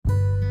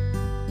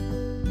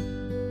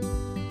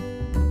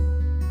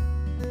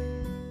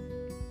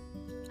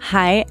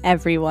Hi,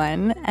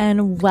 everyone,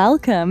 and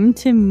welcome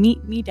to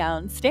Meet Me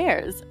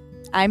Downstairs.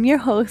 I'm your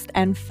host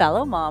and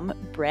fellow mom,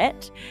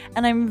 Britt,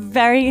 and I'm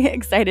very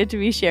excited to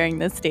be sharing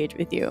this stage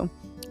with you.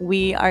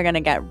 We are going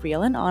to get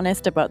real and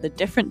honest about the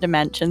different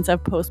dimensions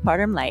of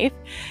postpartum life.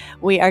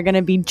 We are going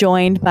to be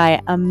joined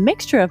by a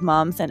mixture of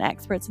moms and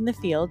experts in the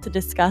field to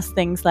discuss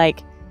things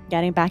like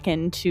getting back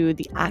into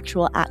the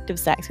actual act of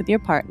sex with your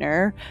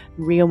partner,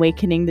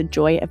 reawakening the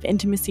joy of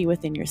intimacy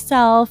within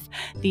yourself,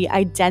 the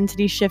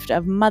identity shift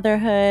of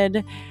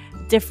motherhood,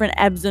 different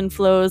ebbs and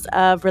flows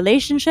of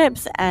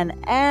relationships, and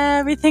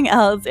everything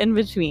else in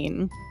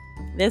between.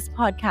 This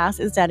podcast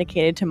is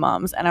dedicated to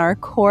moms, and our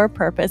core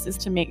purpose is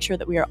to make sure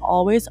that we are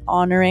always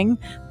honoring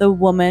the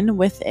woman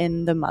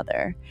within the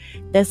mother.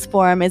 This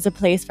forum is a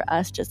place for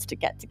us just to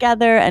get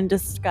together and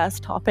discuss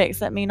topics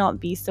that may not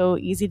be so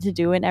easy to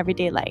do in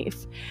everyday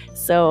life.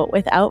 So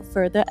without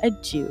further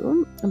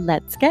ado,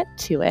 let's get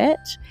to it,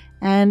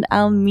 and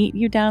I'll meet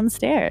you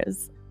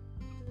downstairs.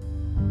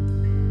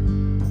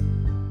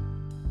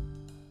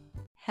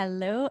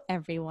 Hello,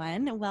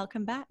 everyone.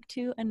 Welcome back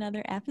to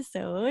another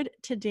episode.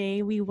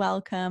 Today, we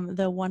welcome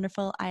the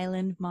wonderful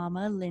island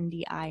mama,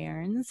 Lyndie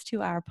Irons,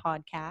 to our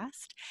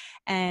podcast.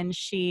 And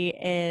she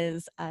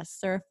is a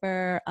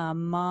surfer, a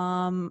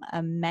mom,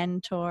 a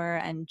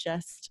mentor, and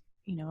just,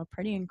 a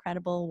pretty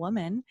incredible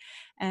woman.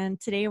 And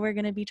today, we're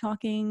going to be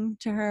talking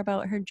to her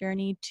about her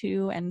journey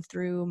to and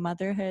through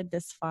motherhood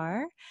this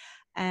far.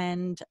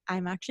 And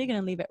I'm actually going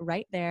to leave it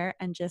right there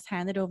and just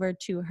hand it over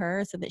to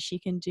her so that she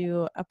can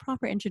do a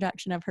proper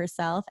introduction of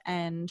herself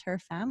and her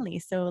family.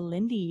 So,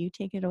 Lyndie, you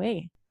take it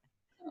away.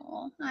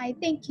 Oh, hi.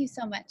 Thank you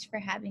so much for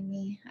having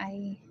me.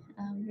 I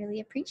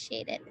really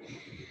appreciate it.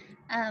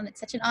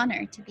 It's such an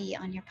honor to be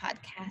on your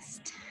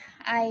podcast.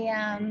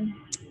 My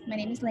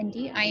name is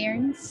Lyndie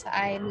Irons.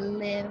 I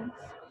live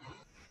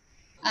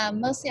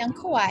mostly on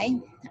Kauai.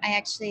 I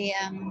actually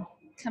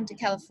come to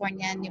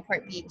California and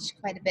Newport Beach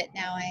quite a bit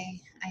now. I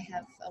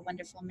have a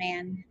wonderful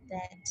man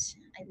that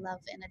I love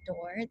and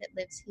adore that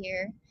lives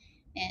here.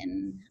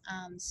 And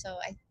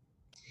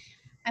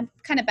I'm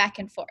kind of back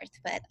and forth,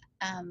 but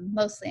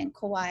mostly in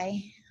Kauai.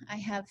 I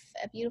have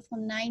a beautiful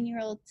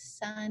 9-year-old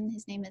son.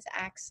 His name is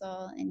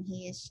Axel, and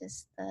he is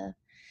just the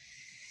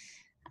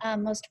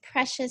most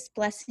precious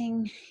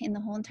blessing in the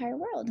whole entire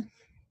world.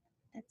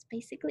 That's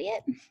basically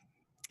it.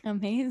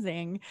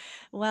 Amazing.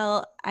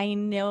 Well, I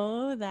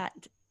know that,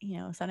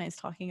 sometimes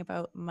talking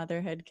about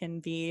motherhood can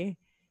be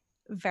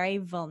very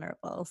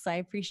vulnerable. So I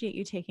appreciate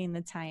you taking the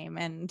time.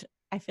 And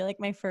I feel like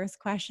my first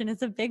question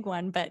is a big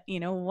one, but,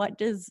 what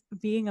does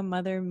being a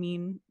mother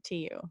mean to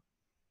you?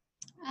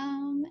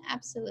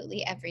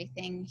 Absolutely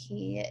everything.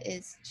 He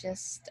is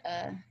just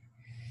the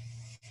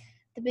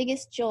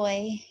biggest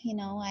joy.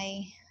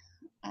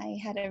 I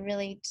had a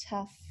really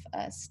tough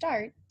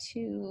start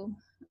to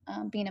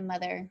being a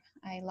mother.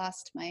 I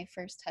lost my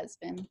first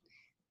husband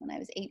when I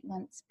was 8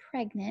 months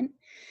pregnant.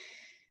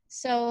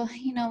 So,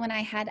 when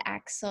I had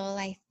Axel,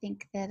 I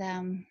think that,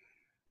 I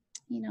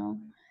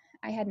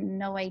had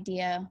no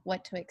idea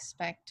what to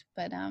expect,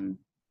 but, and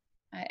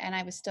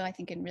I was still, I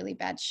think, in really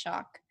bad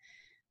shock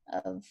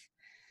of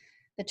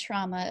the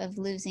trauma of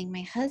losing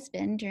my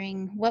husband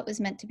during what was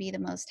meant to be the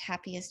most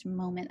happiest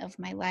moment of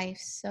my life.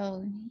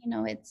 So,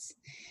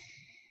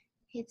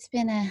 it's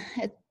been a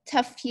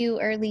tough few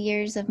early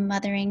years of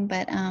mothering,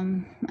 but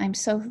I'm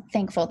so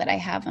thankful that I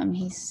have him.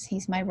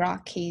 He's my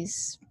rock.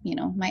 He's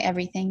my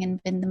everything,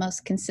 and been the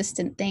most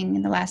consistent thing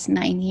in the last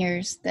 9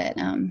 years that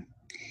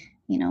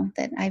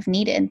that I've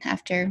needed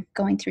after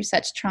going through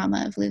such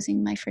trauma of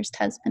losing my first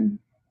husband.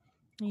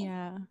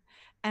 Yeah.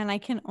 And I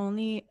can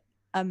only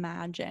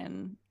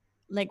imagine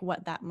like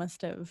what that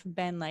must have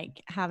been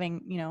like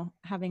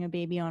having a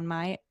baby on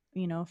my,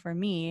 for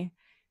me,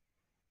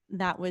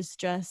 that was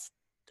just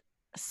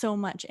so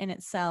much in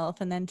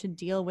itself. And then to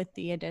deal with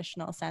the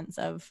additional sense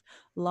of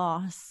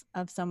loss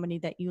of somebody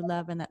that you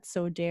love and that's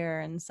so dear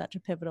and such a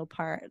pivotal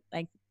part,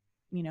 like,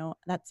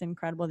 that's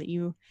incredible that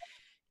you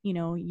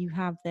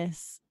have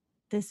this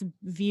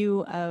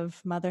view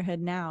of motherhood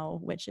now,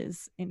 which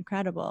is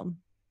incredible.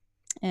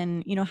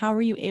 And how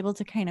were you able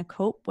to kind of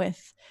cope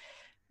with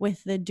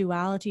the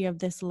duality of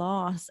this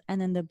loss and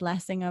then the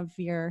blessing of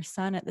your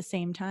son at the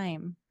same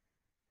time?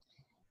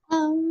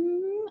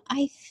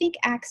 I think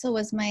Axel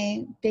was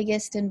my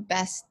biggest and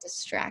best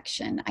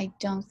distraction. I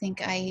don't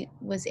think I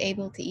was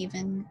able to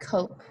even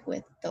cope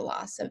with the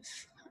loss of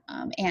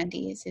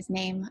Andy is his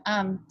name.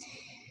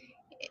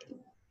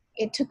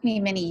 It took me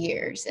many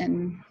years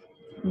and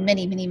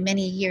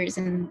many years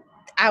and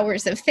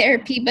hours of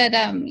therapy, but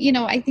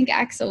I think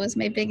Axel was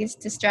my biggest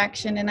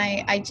distraction, and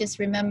I just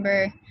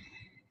remember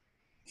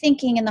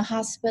thinking in the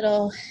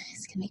hospital,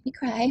 it's gonna make me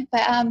cry,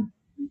 but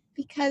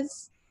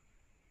because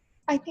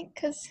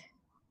because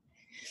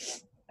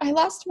I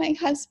lost my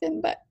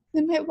husband,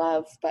 and my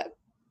love, but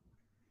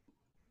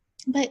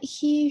I'm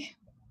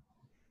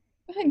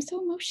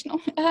so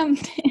emotional.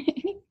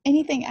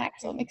 Anything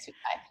Axel makes me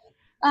cry.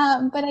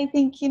 But I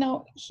think,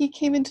 he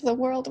came into the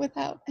world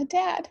without a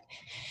dad.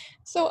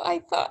 So I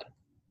thought,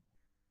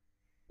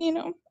 you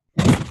know,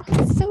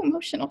 It's so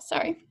emotional.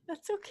 Sorry.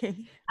 That's okay.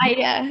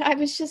 I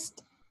was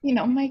just,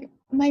 my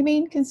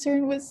main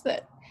concern was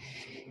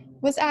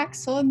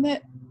Axel, and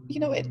that,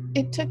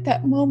 it took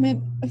that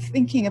moment of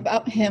thinking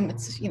about him.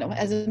 It's,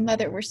 as a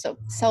mother, we're so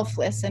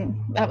selfless, and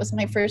that was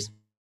my first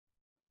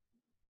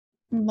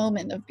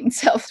moment of being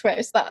self where I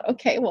just thought,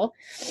 okay, well,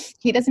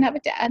 he doesn't have a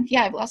dad.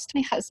 Yeah, I've lost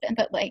my husband,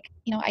 but like,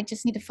 I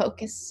just need to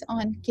focus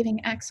on giving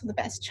Axel the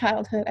best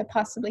childhood I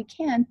possibly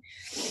can.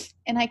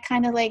 And I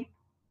kind of like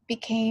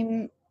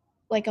became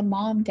like a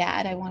mom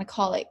dad, I want to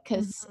call it,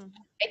 because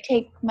I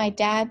take my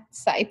dad's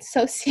side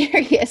so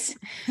serious.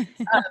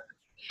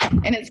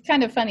 And it's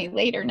kind of funny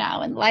later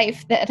now in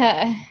life that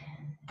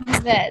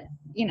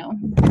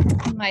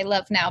my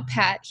love now,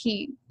 Pat,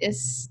 he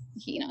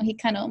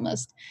kind of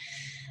almost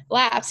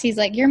laughs. He's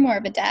like, you're more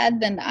of a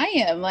dad than I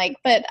am. Like,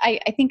 but I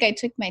think I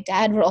took my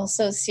dad role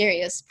so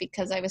serious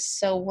because I was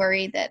so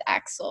worried that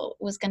Axel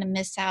was going to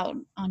miss out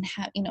on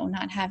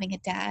not having a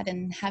dad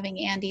and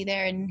having Andy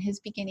there in his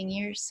beginning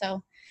years.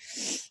 So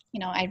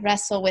I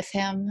wrestle with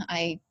him.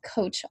 I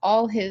coach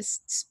all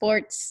his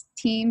sports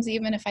teams,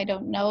 even if I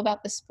don't know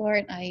about the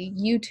sport. I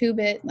YouTube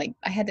it. Like,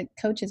 I had to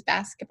coach his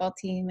basketball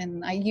team,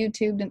 and I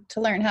YouTubed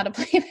to learn how to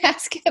play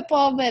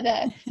basketball. But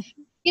I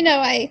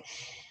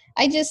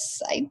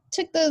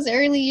took those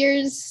early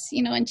years,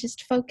 and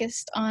just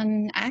focused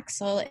on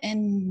Axel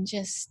and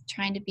just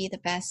trying to be the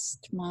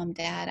best mom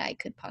dad I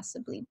could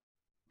possibly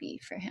be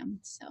for him.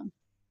 So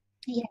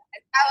yeah,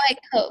 that's how I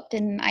coped,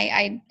 and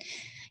I've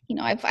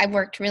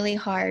worked really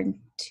hard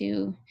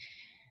to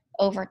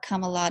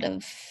overcome a lot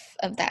of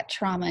that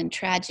trauma and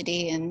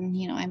tragedy, and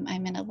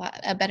I'm in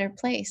a better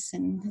place,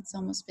 and it's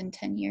almost been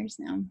 10 years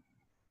now.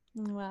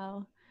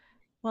 Wow.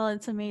 Well,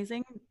 it's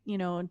amazing,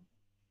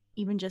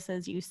 even just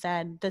as you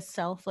said, the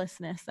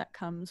selflessness that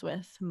comes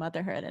with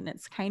motherhood, and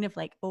it's kind of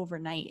like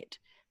overnight,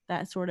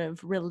 that sort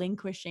of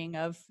relinquishing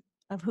of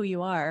who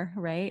you are,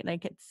 right?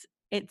 Like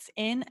it's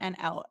in and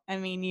out. I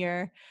mean,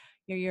 you're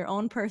your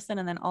own person,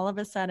 and then all of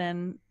a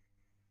sudden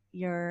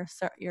you're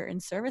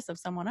in service of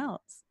someone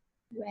else.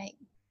 Right.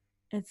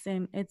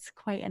 It's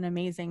quite an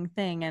amazing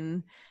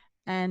thing,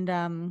 and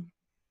to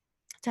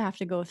have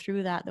to go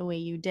through that the way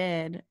you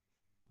did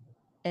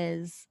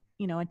is,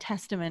 a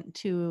testament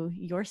to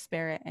your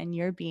spirit and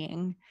your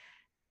being.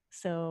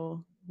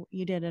 So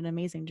you did an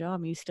amazing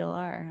job. You still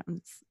are.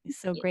 I'm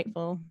so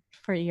grateful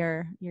for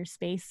your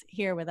space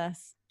here with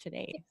us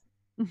today.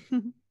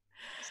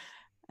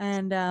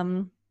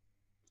 And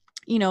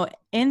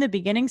in the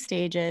beginning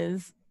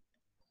stages,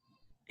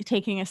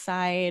 taking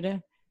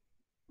aside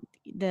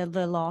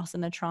the loss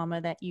and the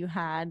trauma that you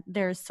had,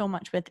 there's so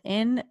much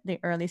within the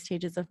early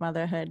stages of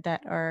motherhood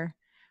that are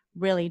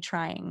really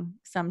trying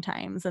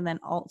sometimes, and then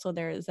also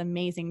there's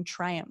amazing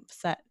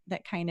triumphs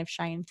that kind of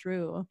shine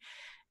through.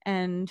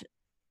 And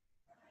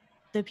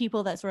the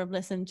people that sort of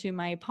listen to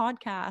my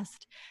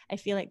podcast, I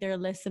feel like they're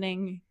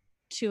listening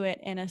to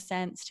it in a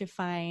sense to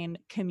find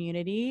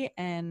community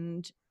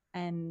and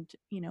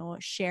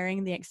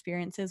sharing the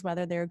experiences,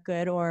 whether they're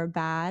good or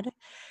bad.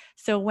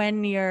 So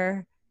when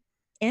you're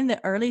in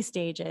the early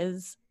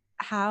stages,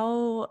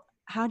 how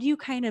do you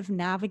kind of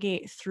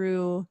navigate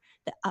through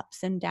the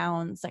ups and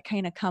downs that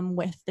kind of come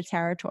with the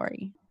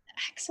territory?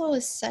 Axel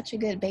is such a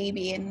good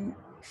baby, and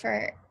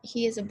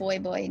he is a boy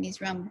and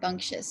he's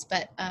rambunctious,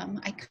 but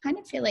I kind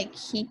of feel like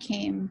he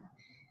came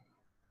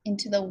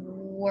into the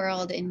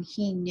world and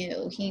he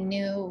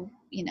knew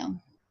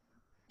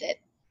that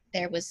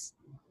there was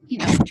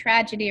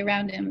tragedy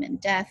around him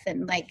and death,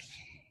 and like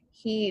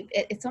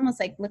it's almost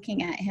like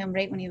looking at him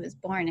right when he was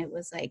born, it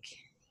was like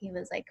he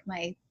was like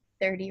my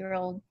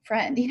 30-year-old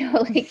friend,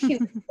 like he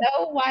was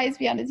so wise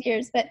beyond his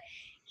years. But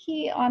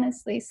he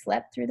honestly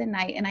slept through the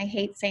night, and I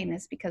hate saying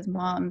this because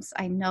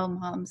I know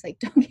moms like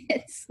don't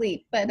get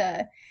sleep,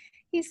 but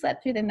he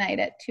slept through the night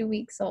at 2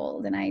 weeks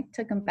old, and I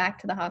took him back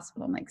to the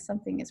hospital. I'm like,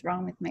 something is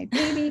wrong with my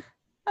baby.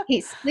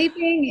 He's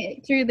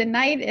sleeping through the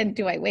night, and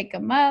do I wake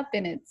him up?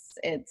 And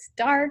it's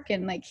dark,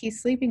 and like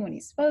he's sleeping when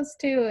he's supposed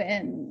to.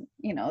 And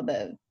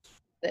the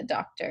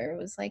doctor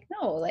was like,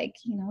 no, like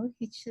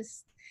he's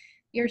just,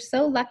 you're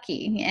so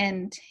lucky.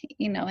 And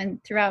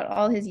and throughout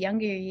all his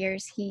younger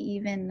years,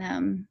 he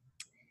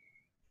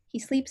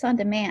sleeps on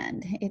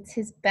demand. It's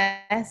his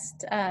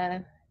best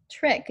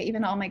trick.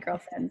 Even all my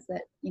girlfriends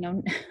that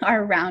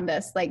are around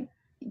us, like,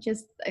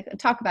 just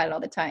talk about it all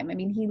the time. I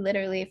mean, he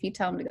literally, if you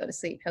tell him to go to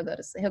sleep, he'll go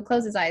to sleep. He'll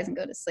close his eyes and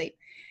go to sleep.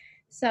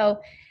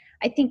 So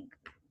I think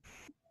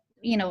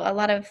a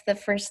lot of the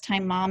first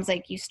time moms,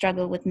 like, you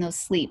struggle with no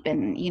sleep,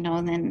 and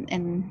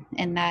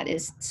and that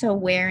is so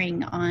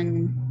wearing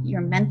on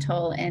your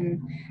mental.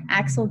 And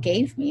Axel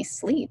gave me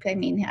sleep. I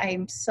mean,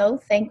 I'm so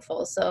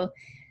thankful. So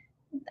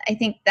I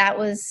think that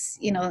was,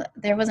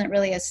 there wasn't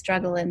really a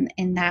struggle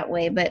in that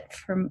way. But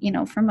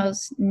for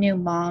most new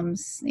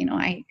moms,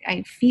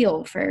 I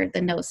feel for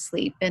the no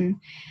sleep. And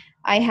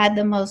I had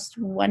the most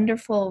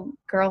wonderful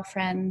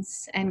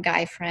girlfriends and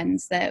guy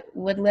friends that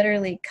would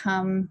literally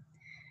come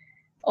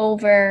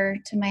over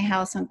to my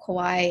house on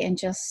Kauai and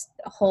just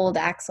hold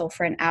Axel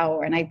for an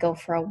hour, and I'd go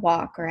for a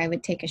walk, or I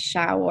would take a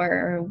shower,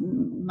 or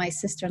my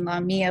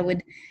sister-in-law Mia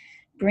would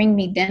bring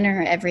me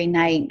dinner every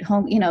night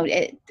home.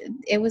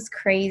 It was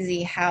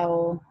crazy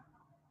how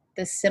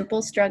the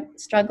simple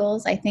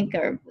struggles, I think,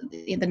 are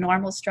the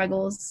normal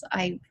struggles.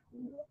 I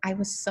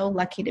was so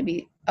lucky to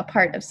be a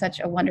part of such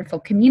a wonderful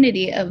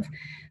community of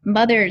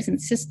mothers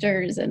and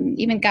sisters and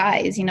even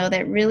guys,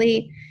 that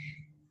really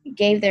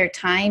gave their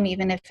time,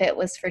 even if it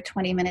was for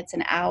 20 minutes,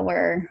 an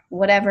hour,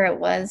 whatever it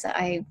was.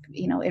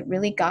 It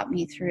really got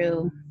me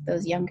through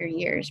those younger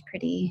years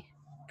pretty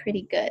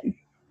good.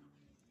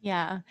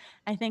 Yeah,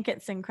 I think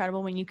it's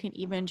incredible when you can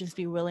even just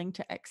be willing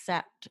to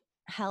accept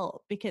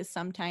help, because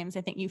sometimes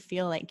I think you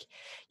feel like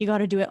you got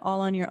to do it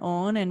all on your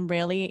own. And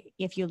really,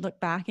 if you look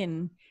back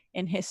in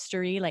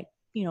history, like,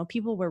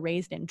 people were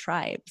raised in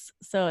tribes.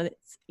 So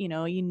it's, you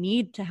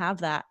need to have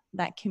that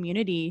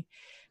community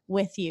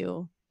with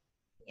you.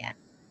 Yeah.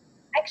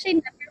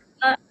 Actually,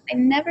 I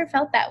never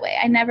felt that way.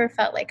 I never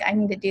felt like I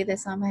need to do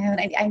this on my own.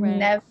 I Right.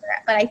 never,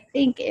 but I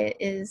think it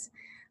is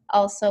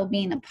also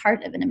being a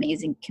part of an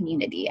amazing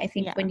community. I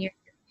think Yeah. when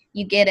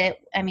you get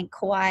it, I mean,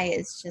 Kauai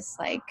is just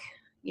like,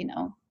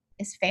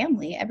 is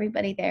family.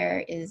 Everybody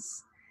there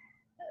is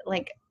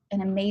like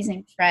an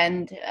amazing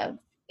friend of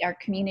our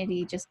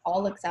community, just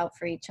all looks out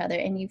for each other,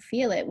 and you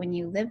feel it when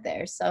you live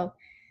there. So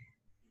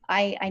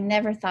I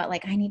never thought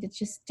like I need to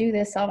just do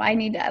this. So I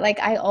need to, like,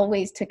 I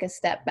always took a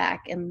step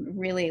back and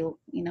really,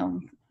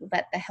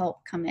 let the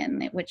help come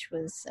in, which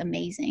was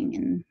amazing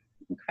and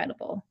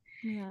incredible.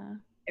 Yeah.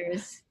 There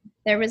was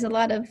there was a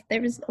lot of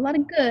good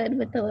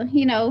with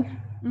the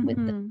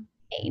Hmm.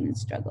 pain and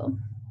struggle.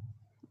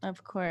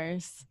 Of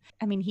course.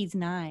 I mean, he's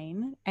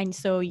 9. And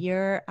so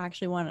you're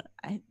actually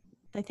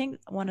I think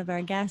one of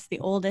our guests, the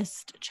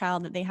oldest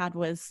child that they had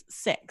was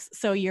 6.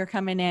 So you're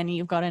coming in and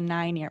you've got a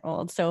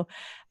 9-year-old. So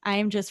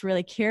I'm just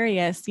really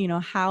curious,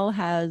 how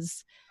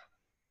has,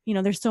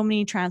 there's so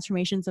many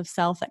transformations of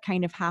self that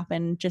kind of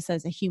happen just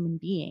as a human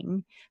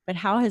being, but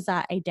how has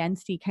that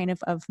identity kind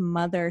of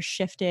mother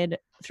shifted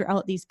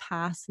throughout these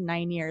past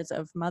 9 years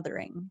of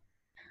mothering?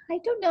 I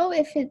don't know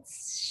if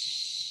it's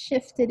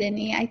shifted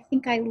any. I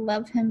think I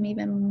love him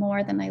even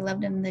more than I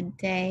loved him the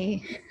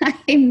day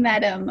I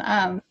met him.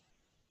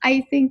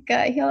 I think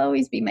he'll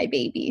always be my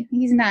baby.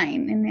 He's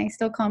 9, and I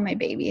still call him my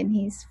baby. And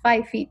he's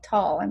 5 feet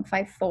tall. I'm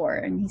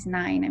 5'4", and he's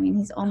 9. I mean,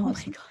 he's Oh my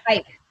almost my God.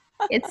 height.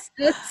 It's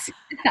so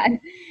sad.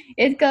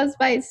 It goes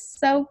by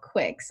so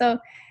quick. So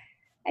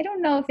I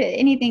don't know if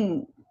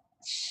anything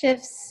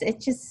shifts. It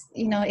just,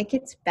 it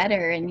gets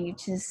better, and you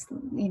just,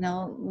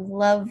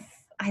 love.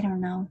 I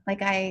don't know.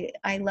 Like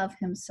I love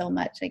him so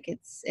much. Like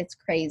it's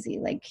crazy.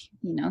 Like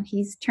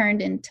he's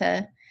turned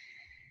into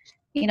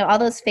all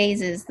those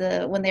phases,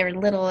 the when they were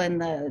little, and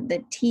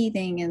the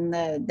teething, and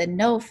the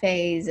no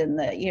phase, and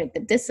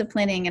the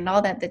disciplining, and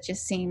all that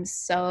just seems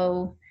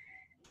so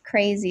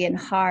crazy and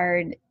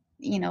hard.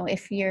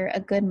 If you're a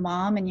good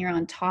mom and you're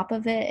on top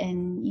of it,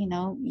 and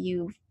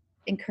you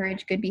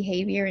encourage good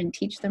behavior and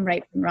teach them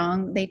right from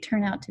wrong, they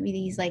turn out to be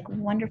these like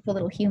wonderful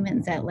little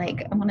humans at,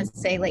 like, I want to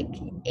say like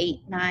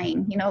 8,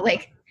 9,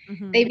 like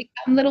they Hmm.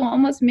 become little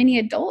almost mini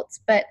adults.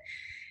 But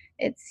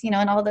it's,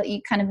 and all that,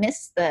 you kind of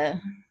miss the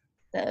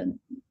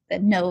the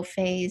no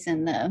phase,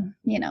 and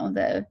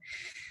the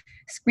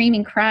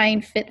screaming,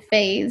 crying fit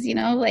phase.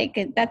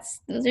 Like that's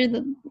those are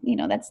the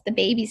that's the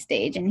baby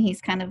stage, and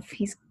he's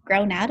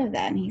grown out of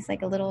that, and he's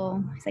like a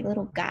little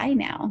guy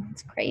now.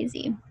 It's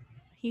crazy.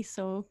 He's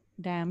so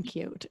damn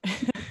cute.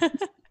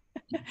 It's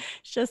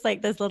just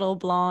like this little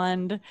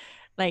blonde,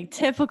 like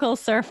typical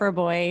surfer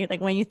boy.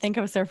 Like when you think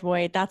of a surfer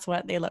boy, that's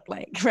what they look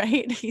like,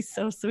 right? He's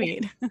so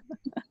sweet.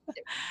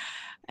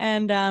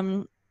 And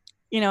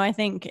I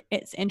think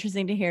it's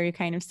interesting to hear you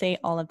kind of say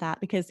all of that,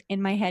 because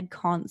in my head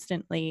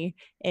constantly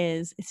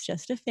is, it's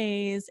just a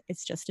phase,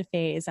 it's just a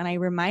phase. And I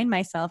remind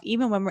myself,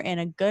 even when we're in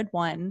a good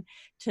one,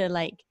 to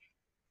like,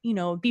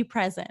 be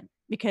present,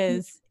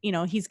 because,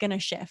 he's going to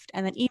shift.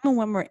 And then even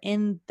when we're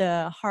in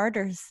the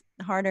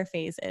harder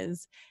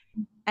phases,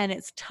 and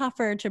it's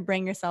tougher to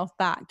bring yourself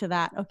back to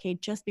that, okay,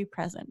 just be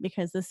present,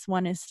 because this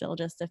one is still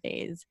just a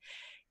phase.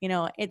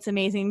 It's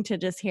amazing to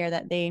just hear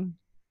that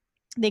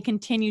they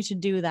continue to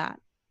do that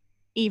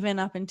even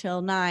up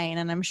until 9,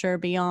 and I'm sure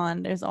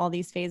beyond. There's all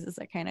these phases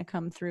that kind of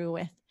come through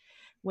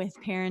with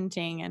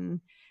parenting,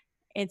 and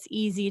it's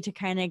easy to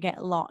kind of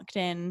get locked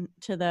in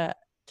to the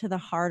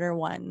harder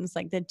ones,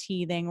 like the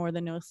teething or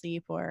the no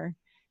sleep, or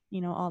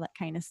all that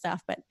kind of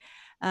stuff. But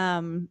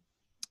um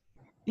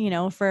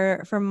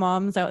for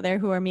moms out there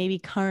who are maybe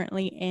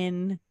currently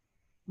in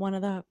one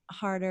of the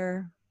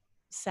harder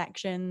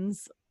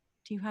sections,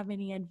 do you have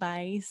any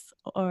advice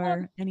Um,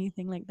 or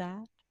anything like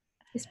that?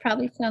 this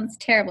probably sounds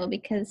terrible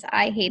because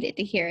I hated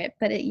to hear it,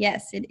 but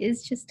yes, it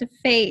is just a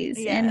phase.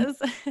 and Yes.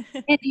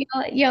 and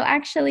you'll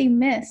actually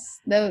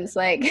miss those,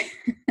 like,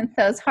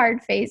 those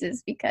hard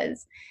phases,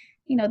 because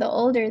the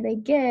older they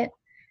get,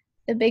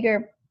 the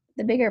bigger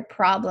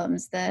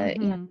problems,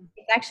 Hmm.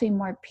 actually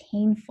more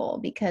painful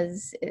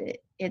because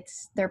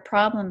it's their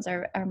problems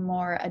are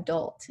more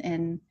adult.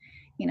 And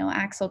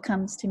Axel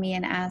comes to me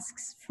and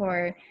asks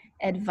for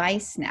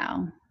advice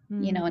now,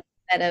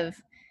 instead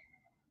of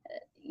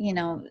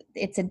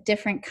it's a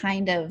different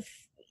kind of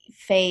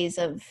phase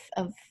of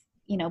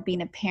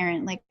being a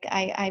parent. Like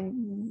I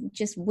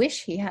just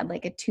wish he had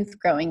like a tooth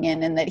growing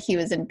in and that he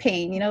was in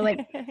pain, like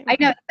I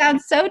know it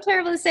sounds so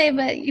terrible to say,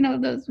 but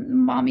those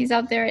mommies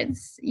out there,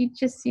 it's you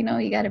just you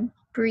got to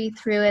breathe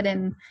through it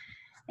and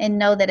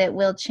know that it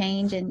will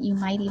change, and you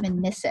might even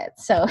miss it.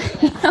 So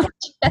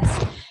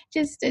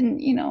just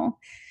and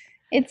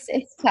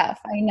it's tough,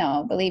 I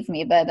know, believe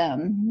me, but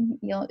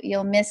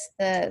you'll miss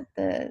the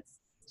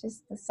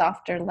just the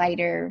softer,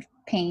 lighter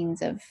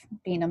pains of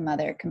being a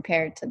mother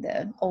compared to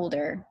the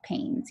older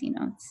pains.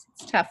 It's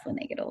tough when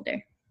they get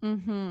older.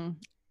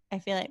 I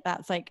feel like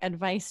that's like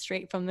advice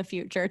straight from the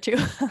future too.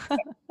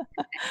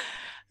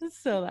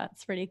 So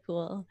that's pretty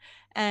cool.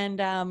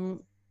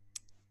 And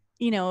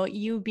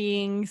you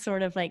being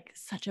sort of like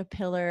such a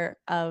pillar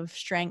of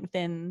strength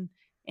in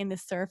the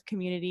surf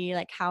community,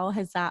 like how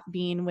has that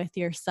been with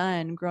your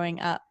son growing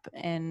up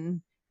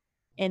in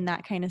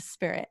that kind of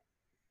spirit?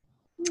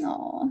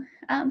 Oh,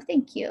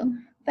 thank you.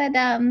 But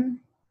the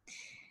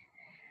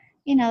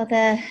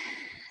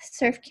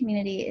surf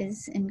community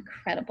is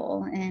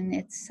incredible, and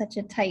it's such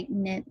a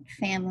tight-knit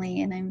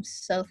family, and I'm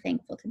so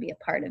thankful to be a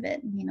part of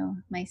it.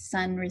 My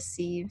son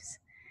receives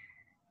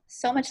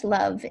so much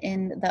love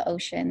in the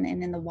ocean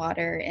and in the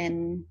water,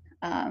 and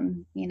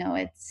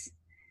it's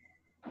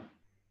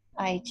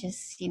I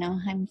just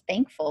I'm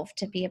thankful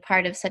to be a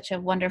part of such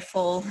a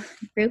wonderful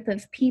group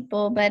of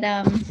people. But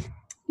and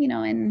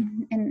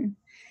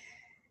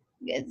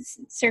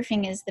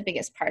surfing is the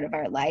biggest part of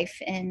our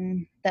life,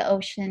 and the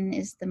ocean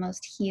is the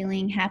most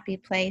healing, happy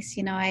place.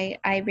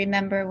 I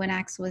remember when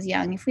Axel was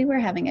young, if we were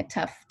having a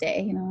tough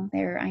day,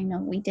 I know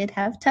we did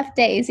have tough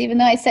days, even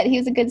though I said he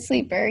was a good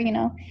sleeper,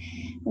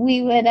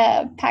 we would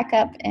pack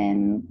up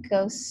and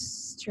go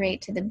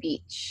straight to the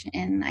beach.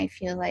 And I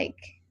feel like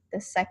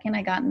the second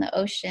I got in the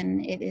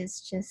ocean, it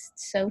is just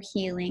so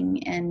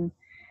healing, and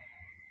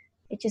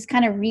it just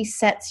kind of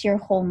resets your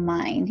whole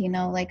mind.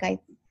 Like I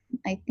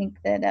think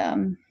that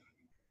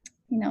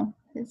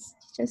it's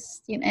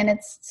just and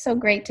it's so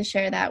great to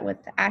share that with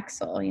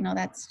Axel.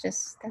 That's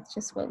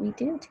just what we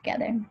do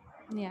together.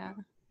 Yeah.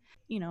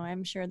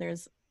 I'm sure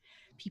there's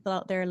people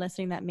out there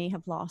listening that may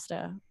have lost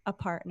a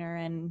partner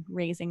and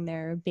raising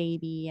their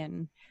baby,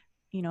 and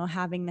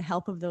having the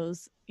help of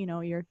those,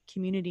 your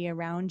community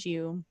around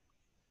you.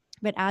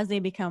 But as they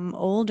become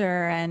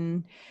older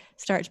and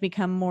start to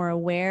become more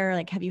aware,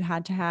 like, have you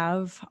had to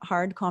have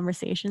hard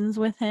conversations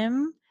with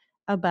him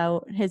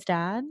about his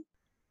dad?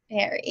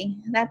 Very.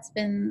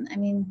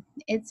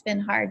 It's been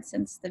hard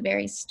since the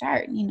very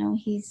start.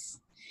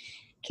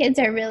 Kids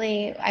are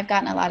really, I've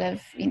gotten a lot of,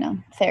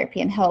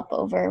 therapy and help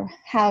over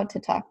how to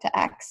talk to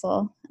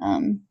Axel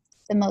the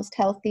most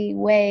healthy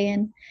way.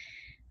 And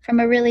from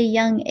a really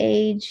young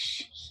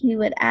age, he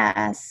would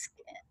ask,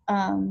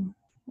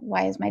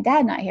 why is my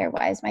dad not here?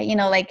 Why is my,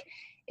 like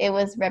it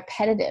was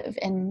repetitive,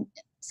 and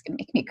it's going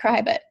to make me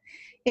cry, but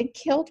it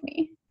killed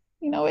me.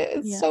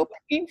 It's so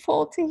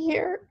painful to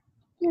hear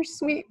your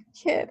sweet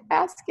kid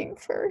asking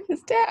for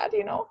his dad,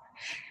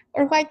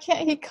 or why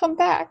can't he come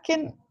back?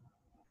 And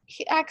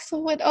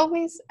Axel would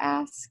always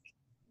ask.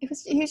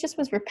 He just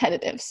was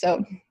repetitive.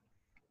 So,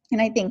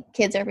 and I think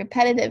kids are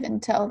repetitive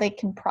until they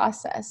can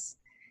process,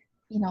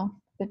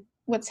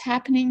 what's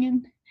happening.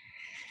 And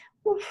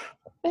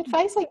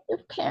advice I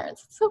give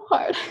parents, it's so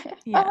hard.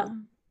 Yeah.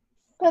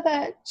 But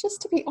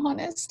just to be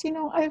honest,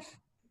 I've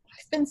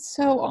been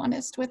so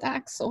honest with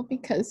Axel,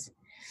 because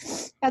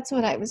that's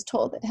what I was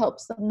told that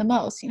helps them the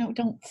most.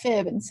 Don't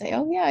fib and say,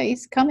 oh yeah,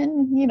 he's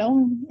coming,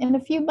 in a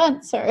few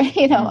months, or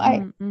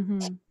I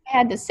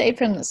had to say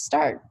from the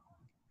start,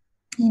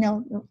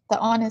 the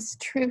honest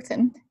truth.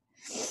 And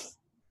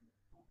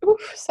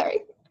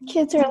sorry,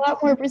 kids are a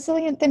lot more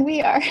resilient than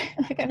we are.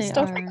 Like I'm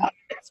still forgotten.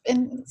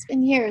 It's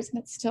been years, and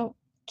it still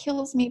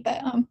kills me.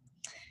 But I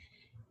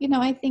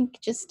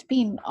think just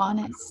being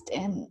honest,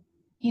 and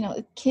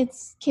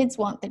kids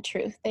want the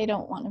truth. They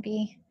don't want to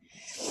be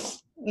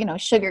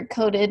sugar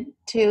coated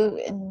too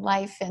in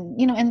life. And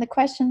and the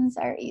questions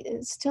are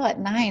still at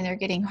 9, they're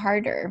getting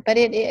harder, but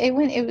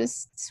it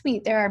was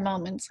sweet. There are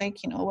moments like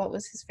what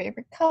was his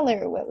favorite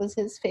color, what was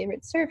his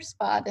favorite surf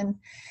spot. And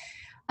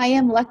I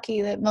am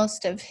lucky that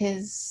most of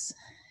his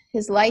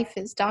life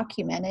is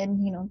documented,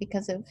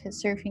 because of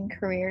his surfing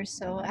career.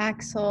 So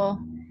Axel,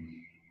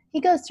 he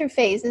goes through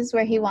phases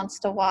where he wants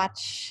to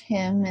watch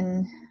him,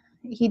 and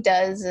he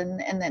does, and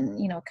then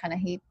kind of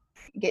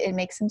it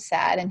makes him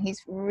sad, and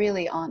he's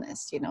really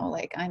honest,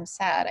 like, I'm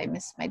sad, I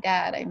miss my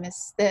dad, I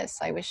miss this,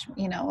 I wish,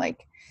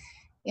 like,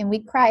 and we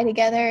cry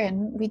together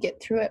and we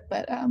get through it.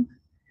 But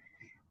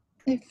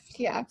if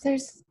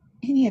there's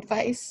any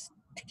advice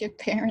to give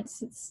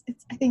parents, it's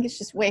I think it's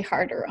just way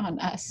harder on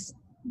us.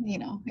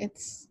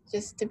 It's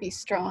just to be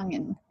strong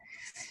and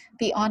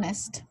be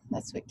honest.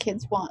 That's what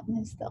kids want,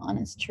 is the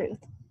honest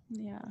truth.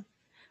 Yeah.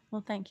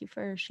 Well, thank you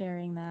for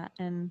sharing that.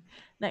 And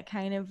that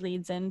kind of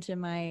leads into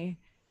my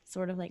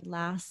sort of like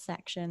last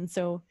section.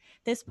 So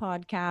this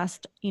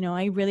podcast,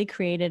 I really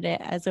created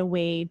it as a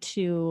way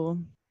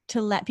to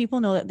let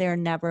people know that they're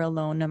never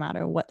alone no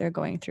matter what they're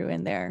going through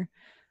in their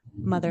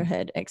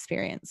motherhood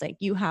experience. Like,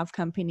 you have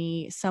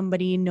company,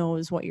 somebody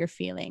knows what you're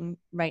feeling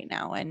right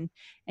now, and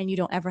you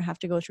don't ever have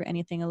to go through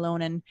anything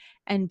alone.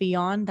 And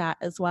beyond that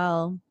as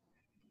well,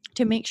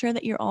 to make sure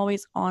that you're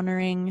always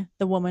honoring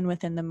the woman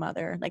within the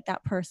mother, like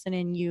that person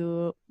in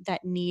you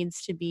that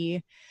needs to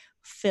be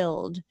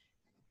filled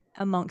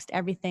amongst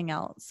everything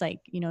else, like,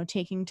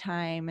 taking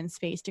time and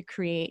space to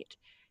create,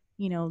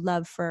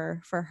 love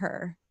for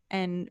her.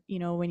 And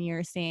when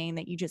you're saying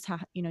that you just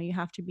have, you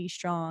have to be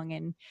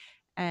strong,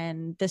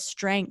 and the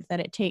strength that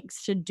it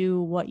takes to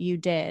do what you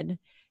did,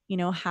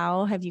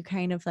 how have you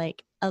kind of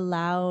like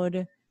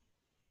allowed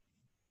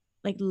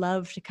like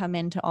love to come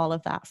into all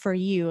of that for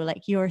you,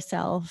 like your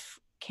self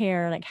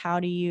care, like how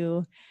do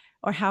you,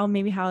 or how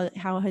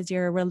has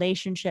your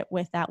relationship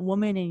with that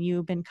woman and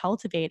you been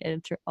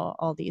cultivated through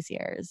all these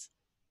years?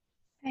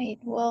 Right.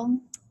 Well,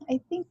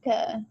 I think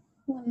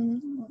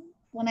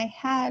when I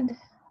had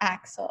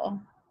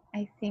Axel,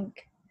 I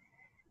think,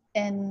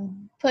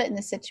 and put in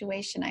the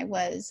situation I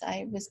was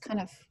kind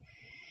of,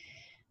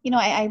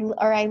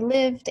 I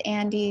lived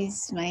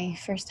Andy's, my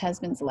first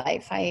husband's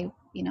life. I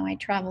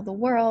traveled the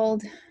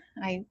world.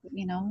 I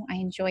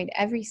enjoyed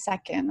every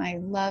second. I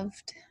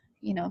loved,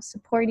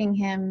 supporting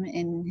him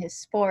in his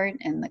sport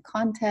and the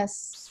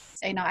contests.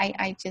 I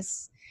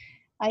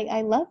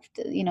loved,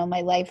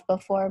 my life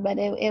before, but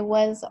it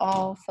was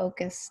all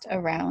focused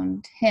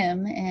around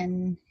him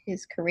and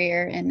his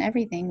career and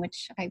everything,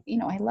 which I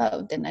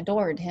loved and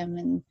adored him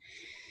and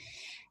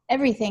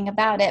everything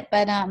about it.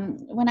 But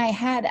when I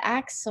had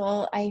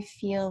Axel, I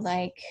feel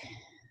like,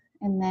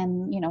 and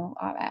then,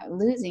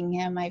 losing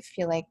him, I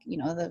feel like,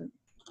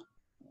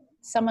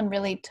 someone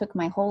really took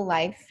my whole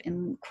life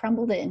and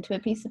crumbled it into a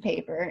piece of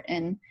paper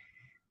and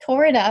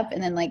tore it up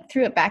and then like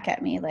threw it back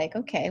at me like,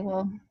 okay,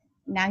 well,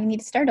 now you need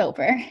to start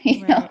over.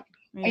 Right.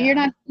 You're Yeah.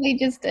 not really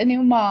just a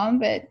new mom,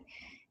 but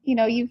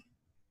you've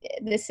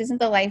this isn't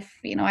the life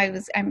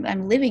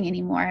I'm living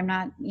anymore. I'm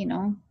not,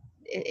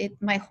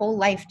 my whole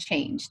life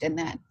changed in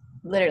that,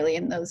 literally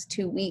in those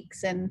 2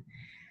 weeks. And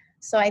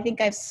so I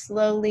think I've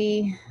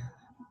slowly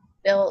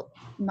built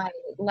my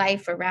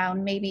life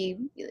around maybe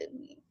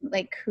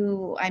like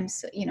who I'm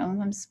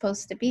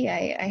supposed to be.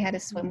 I had a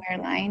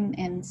swimwear line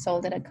and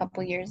sold it a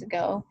couple years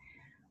ago.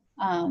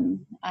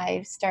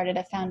 I started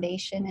a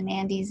foundation in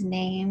Andy's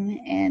name,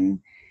 and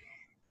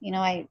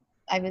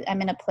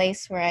I'm in a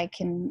place where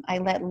I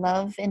let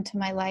love into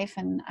my life,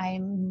 and I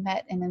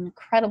met an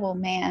incredible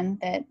man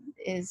that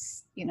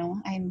is,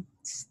 I'm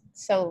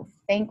so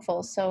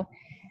thankful. So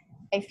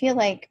I feel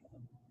like,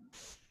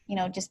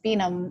 just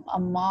being a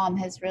mom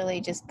has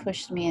really just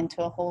pushed me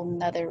into a whole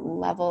nother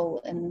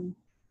level and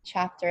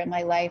chapter in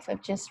my life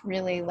of just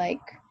really like,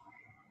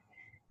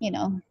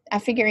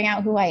 figuring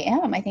out who I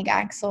am. I think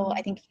Axel,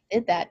 I think he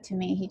did that to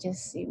me. He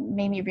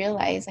made me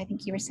realize, I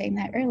think you were saying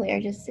that earlier,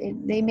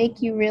 they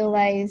make you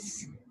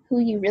realize who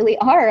you really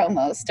are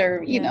almost,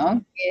 or, Yeah.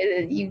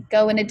 you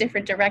go in a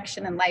different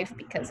direction in life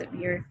because of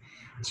your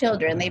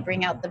children. They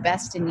bring out the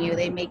best in you.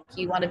 They make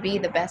you want to be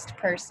the best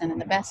person and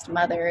the best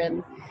mother.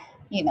 And,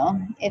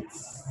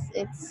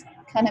 it's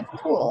kind of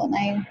cool.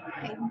 And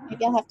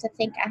maybe I'll have to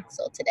thank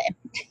Axel today.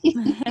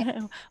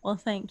 Well,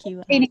 thank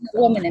you, Creating a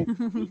Axel. woman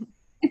in.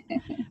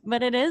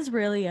 But it is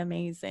really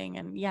amazing.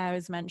 And yeah, I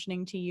was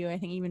mentioning to you, I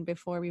think even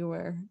before we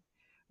were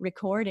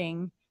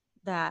recording,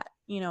 that,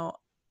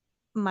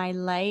 my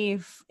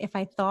life, if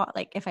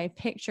I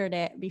pictured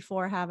it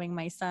before having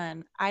my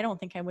son, I don't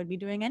think I would be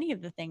doing any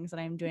of the things that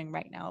I'm doing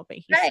right now. But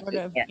he's Right. sort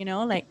of,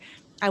 Yeah. like,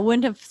 I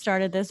wouldn't have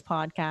started this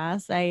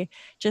podcast. I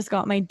just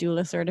got my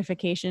doula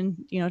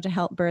certification, to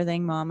help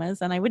birthing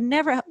mamas. And I would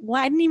never,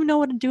 well, I didn't even know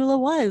what a doula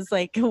was.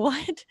 Like,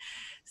 what?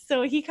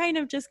 So he kind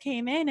of just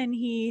came in and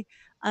he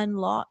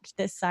unlocked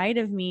this side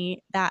of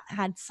me that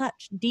had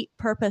such deep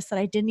purpose that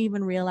I didn't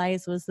even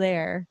realize was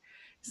there.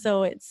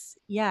 So it's,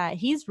 yeah,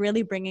 he's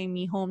really bringing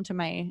me home to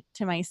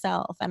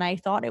myself. And I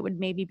thought it would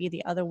maybe be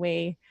the other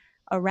way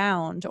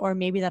around, or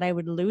maybe that I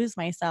would lose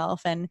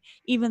myself. And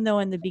even though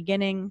in the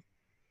beginning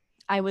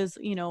I was,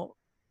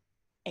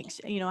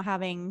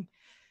 having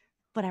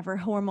whatever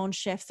hormone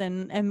shifts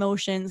and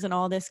emotions and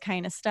all this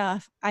kind of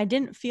stuff, I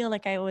didn't feel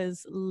like I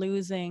was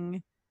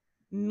losing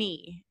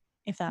me,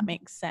 if that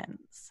makes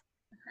sense.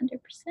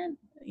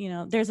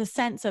 100%. There's a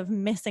sense of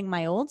missing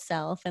my old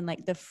self and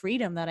like the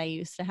freedom that I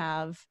used to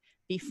have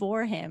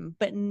before him,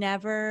 but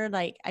never,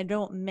 like, I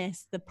don't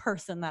miss the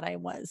person that I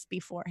was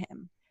before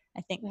him.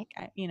 I think,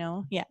 Right.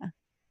 Yeah.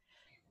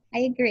 I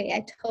agree.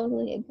 I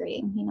totally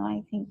agree.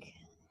 I think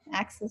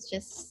Axel's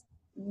just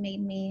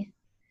made me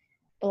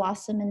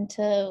blossom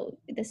into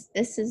this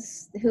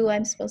is who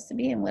I'm supposed to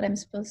be and what I'm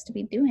supposed to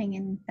be doing.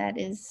 And that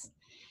is,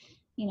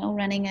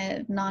 running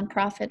a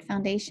nonprofit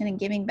foundation and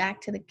giving back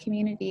to the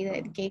community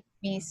that gave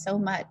me so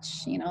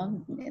much,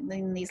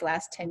 in these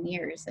last 10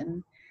 years.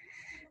 And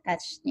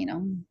that's,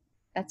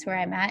 that's where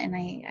I'm at. And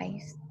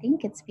I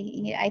think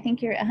I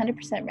think you're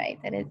 100% right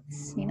that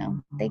it's,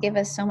 they give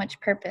us so much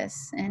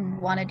purpose and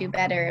want to do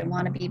better and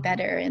want to be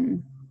better.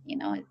 And,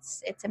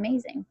 it's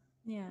amazing.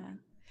 Yeah.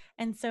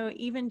 And so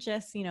even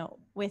just,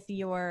 with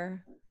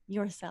your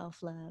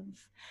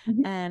self-love,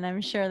 Mhm. and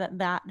I'm sure that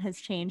that has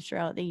changed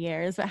throughout the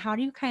years, but how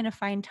do you kind of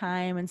find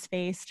time and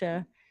space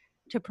to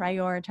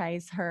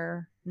prioritize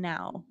her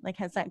now? Like,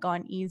 has that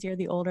gone easier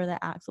the older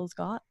that Axel's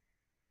got?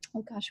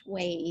 Oh gosh,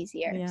 way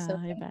easier. Yeah, So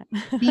I bet.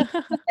 any,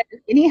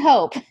 any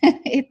hope.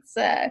 It's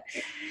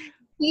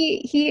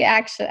he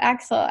actually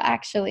Axel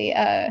actually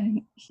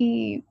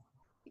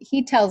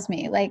he tells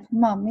me, like,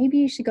 Mom, maybe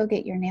you should go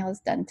get your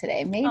nails done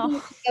today. Maybe you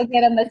Oh, should go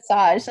get a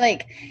massage.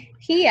 Like,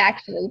 he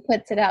actually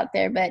puts it out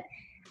there, but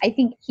I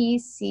think he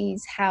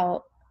sees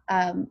how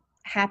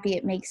happy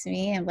it makes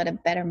me and what a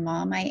better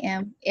mom I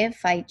am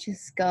if I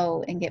just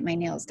go and get my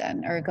nails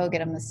done or go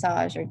get a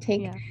massage or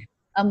take yeah.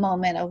 a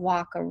moment, a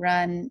walk, a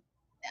run.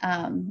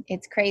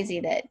 It's crazy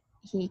that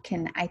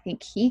I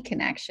think he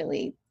can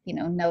actually,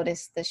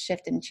 notice the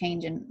shift and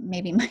change in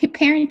maybe my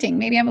parenting.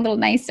 Maybe I'm a little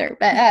nicer,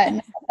 but,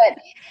 no, but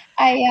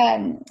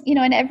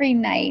and every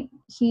night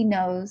he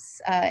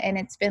knows, and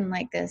it's been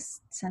like this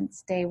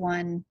since day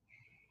one,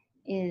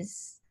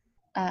 is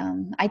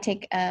I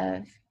take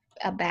a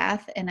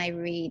bath and I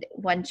read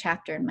one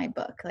chapter in my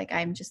book. Like,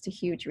 I'm just a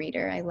huge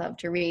reader. I love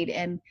to read.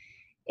 And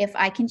if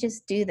I can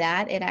just do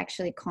that, it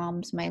actually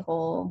calms my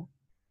whole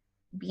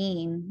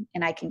being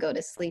and I can go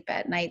to sleep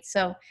at night.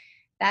 So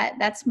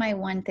that's my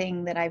one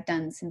thing that I've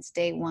done since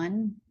day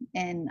one.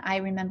 And I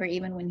remember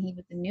even when he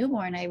was a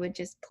newborn, I would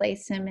just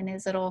place him in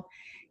his little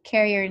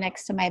carrier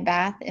next to my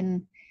bath.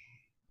 And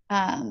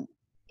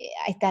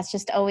that's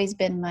just always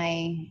been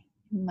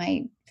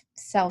my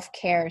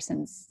self-care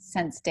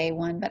since day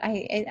one. But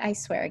I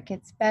swear it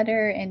gets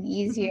better and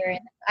easier. And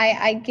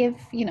I give,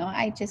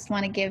 I just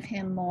want to give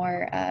him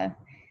more,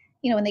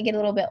 when they get a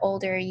little bit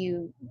older,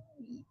 you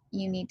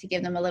need to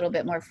give them a little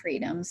bit more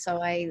freedom.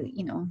 So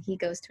he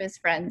goes to his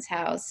friend's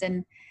house,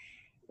 and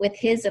with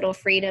his little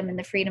freedom and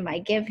the freedom I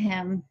give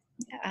him,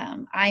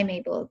 I'm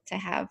able to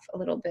have a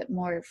little bit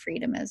more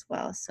freedom as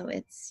well. So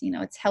it's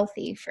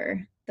healthy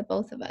for the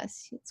both of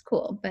us. It's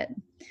cool, but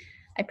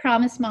I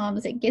promise,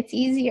 moms, it gets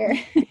easier.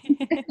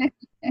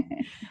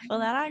 Well,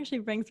 that actually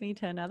brings me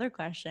to another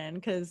question,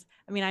 because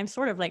I mean, I'm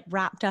sort of like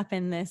wrapped up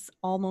in this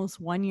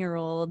almost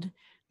 1-year-old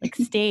like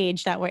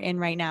stage that we're in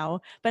right now.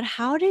 But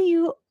how do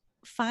you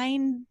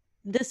find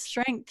the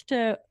strength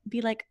to be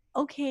like,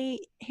 okay,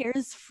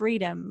 here's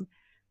freedom?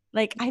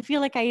 Like, I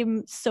feel like I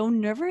am so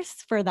nervous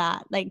for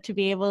that. Like, to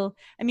be able,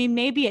 I mean,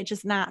 maybe it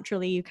just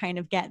naturally you kind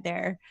of get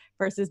there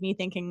versus me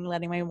thinking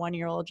letting my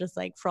 1-year-old just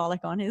like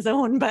frolic on his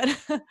own. But,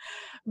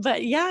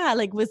 but yeah,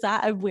 like, was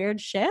that a weird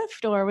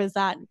shift, or was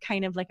that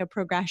kind of like a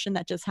progression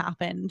that just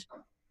happened?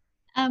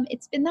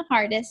 It's been the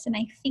hardest, and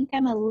I think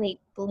I'm a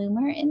late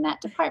bloomer in that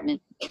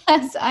department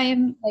because I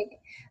am like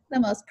the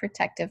most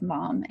protective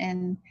mom,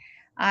 and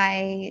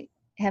I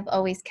have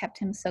always kept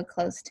him so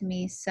close to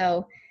me.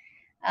 So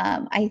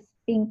I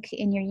think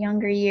in your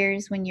younger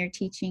years, when you're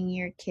teaching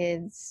your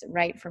kids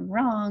right from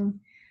wrong,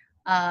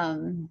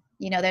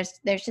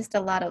 there's just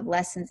a lot of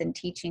lessons in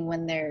teaching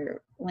when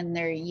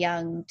they're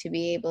young, to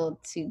be able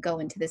to go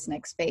into this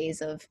next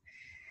phase of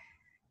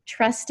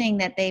trusting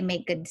that they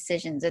make good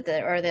decisions,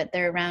 or that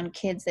they're around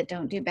kids that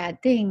don't do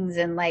bad things,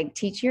 and like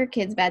teach your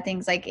kids bad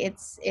things. Like,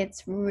 it's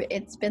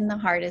been the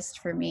hardest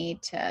for me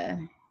to,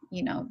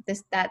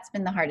 that's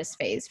been the hardest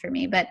phase for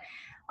me. But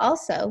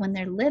also when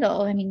they're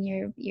little, I mean,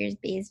 your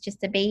is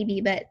just a baby,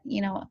 but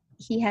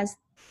he has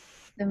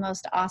the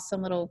most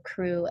awesome little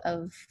crew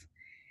of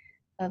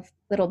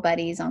little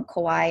buddies on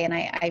Kauai. And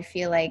I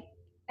feel like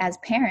as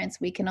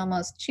parents, we can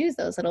almost choose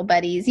those little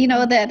buddies,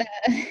 that,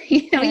 Yeah,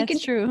 you can it's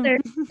choose true. their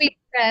sweet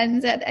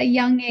friends at a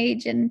young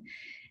age. And,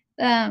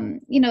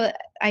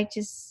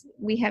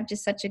 we have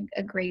just such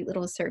a great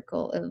little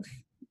circle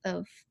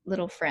of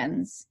little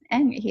friends.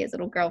 And he has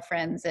little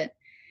girlfriends that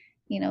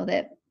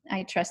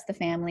I trust the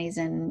families.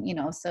 And,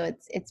 so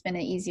it's been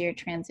an easier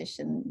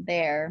transition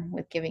there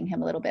with giving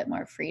him a little bit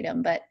more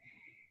freedom. But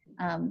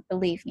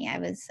believe me, I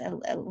was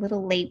a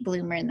little late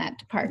bloomer in that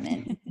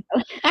department.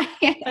 I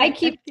But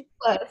keep it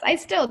close. I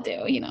still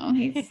do.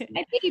 He's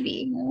my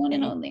baby, my one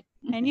and only.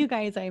 and you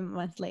guys, I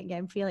must like,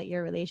 I feel like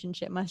your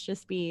relationship must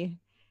just be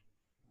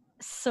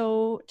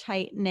so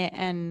tight knit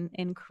and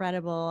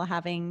incredible,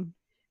 having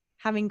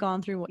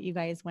gone through what you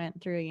guys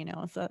went through,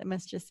 so it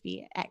must just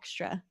be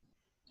extra.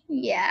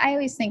 Yeah, I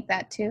always think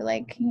that too.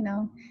 Like,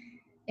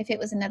 if it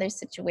was another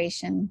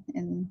situation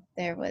and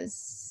there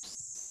was,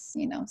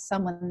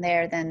 someone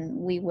there, then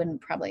we wouldn't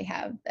probably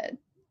have the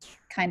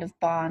kind of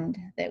bond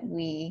that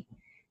we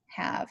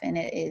have. And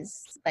it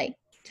is like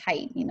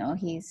tight.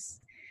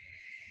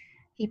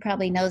 He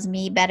probably knows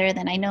me better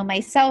than I know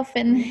myself.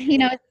 And,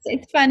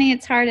 it's funny.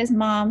 It's hard as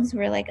moms.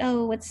 We're like,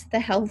 oh, what's the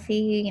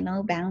healthy,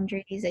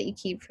 boundaries that you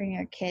keep for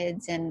your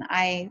kids? And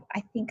I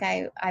think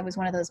I was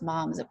one of those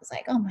moms that was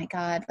like, oh my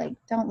God, like,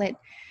 don't let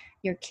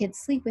your kids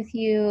sleep with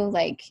you.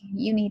 Like,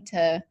 you need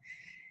to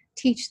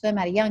teach them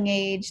at a young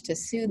age to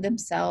soothe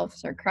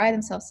themselves or cry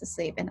themselves to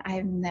sleep. And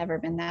I've never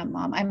been that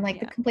mom. I'm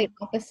like the complete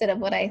opposite of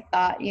what I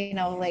thought.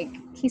 Like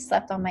he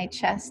slept on my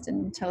chest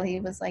until he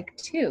was like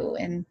 2,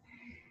 and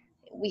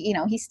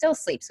he still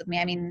sleeps with me.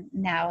 I mean,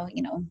 now,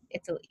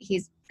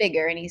 he's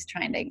bigger and he's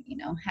trying to,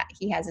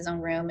 he has his own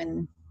room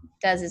and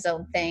does his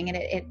own thing, and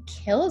it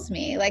kills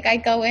me. Like I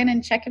go in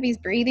and check if he's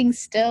breathing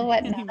still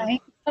at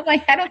night. I'm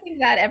like, I don't think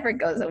that ever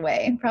goes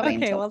away. Probably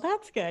Okay, until. well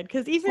that's good,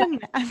 because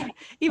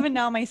even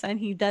now my son,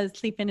 he does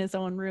sleep in his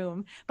own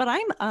room, but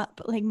I'm up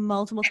like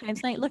multiple times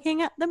a night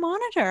looking at the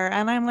monitor,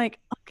 and I'm like,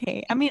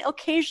 okay. I mean,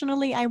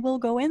 occasionally I will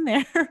go in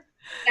there.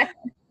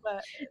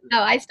 But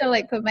No, I still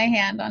like put my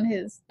hand on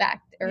his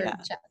back or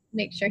chest,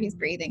 make sure he's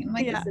breathing. I'm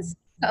like, this is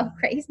so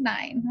great. He's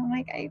 9. I'm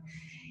like,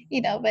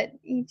 but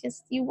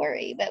you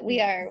worry, but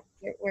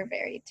we're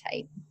very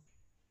tight.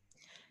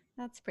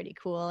 That's pretty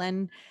cool.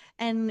 And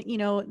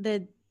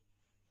the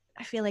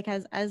I feel like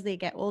as they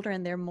get older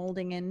and they're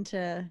molding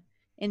into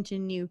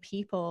new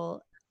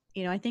people,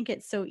 I think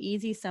it's so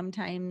easy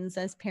sometimes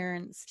as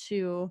parents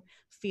to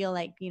feel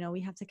like,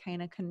 we have to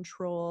kind of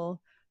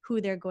control who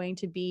they're going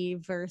to be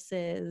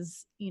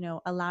versus,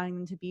 allowing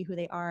them to be who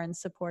they are and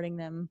supporting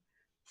them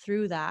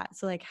through that.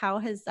 So like, how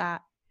has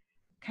that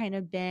kind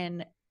of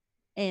been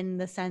in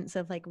the sense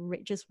of like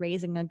just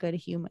raising a good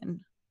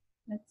human?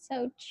 That's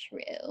so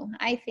true.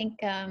 I think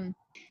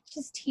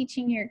just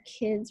teaching your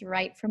kids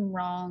right from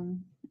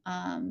wrong,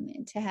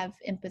 and to have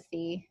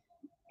empathy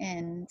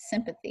and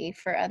sympathy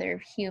for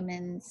other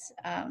humans,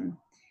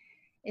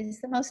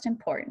 is the most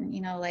important.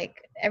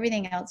 Like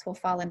everything else will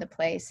fall into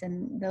place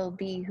and they'll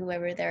be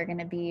whoever they're going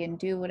to be and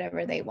do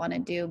whatever they want to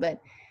do. But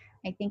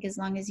I think as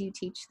long as you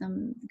teach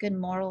them good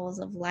morals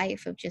of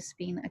life, of just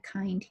being a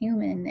kind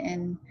human,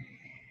 and,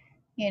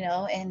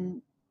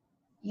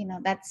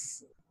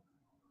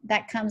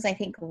 that comes, I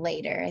think,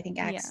 later. I think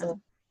Axel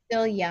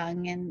still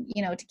young, and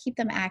to keep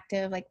them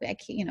active, like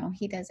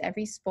he does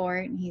every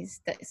sport and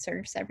he's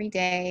surfs every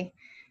day.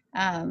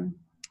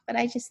 But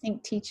I just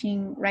think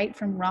teaching right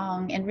from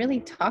wrong and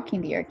really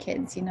talking to your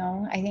kids.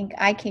 I think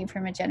I came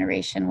from a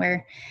generation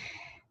where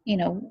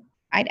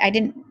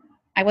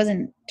I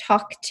wasn't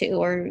talked to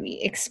or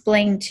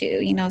explained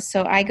to.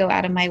 So I go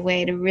out of my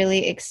way to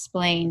really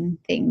explain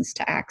things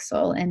to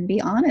Axel and be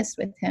honest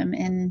with him,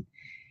 and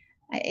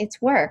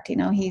it's worked.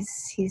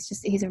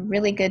 He's a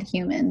really good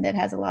human that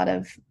has a lot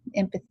of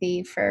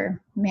empathy for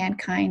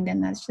mankind,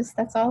 and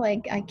that's all I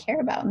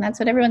care about, and that's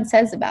what everyone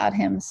says about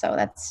him. So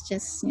that's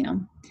just,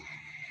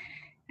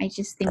 I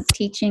just think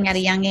teaching at a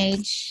young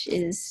age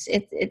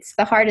it's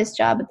the hardest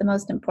job, but the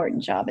most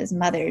important job as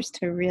mothers,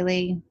 to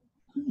really,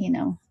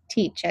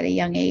 teach at a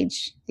young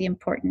age the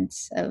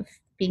importance of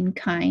being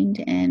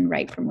kind and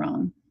right from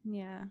wrong.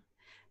 Yeah.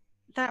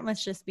 That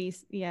must just be,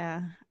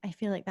 I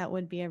feel like that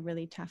would be a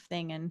really tough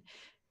thing. And,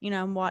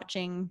 I'm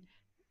watching,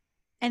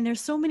 and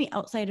there's so many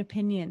outside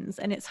opinions,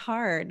 and it's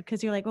hard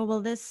because you're like, oh,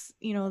 well, this,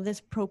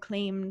 this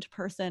proclaimed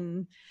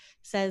person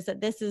says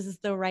that this is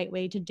the right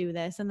way to do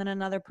this. And then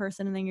another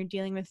person, and then you're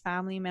dealing with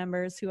family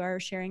members who are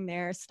sharing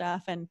their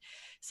stuff. And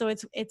so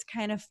it's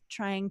kind of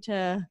trying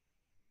to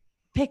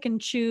pick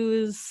and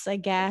choose, I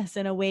guess,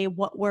 in a way,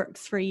 what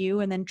works for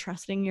you, and then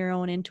trusting your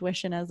own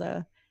intuition as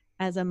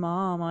a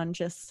mom on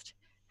just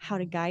how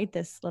to guide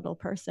this little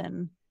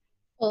person.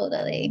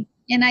 Totally.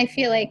 And I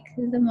feel like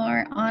the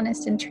more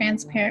honest and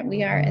transparent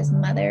we are as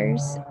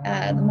mothers,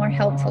 the more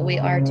helpful we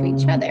are to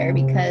each other,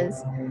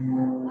 because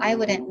I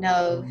wouldn't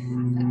know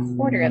a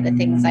quarter of the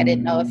things I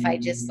didn't know if I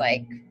just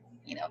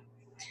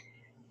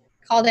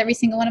called every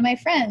single one of my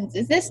friends.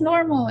 Is this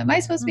normal? Am I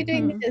supposed to be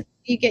doing this?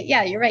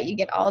 You're right. You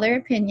get all their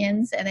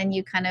opinions, and then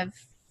you kind of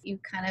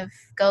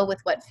go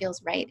with what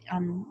feels right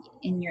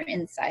in your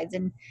insides.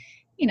 And,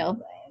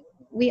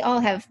 we all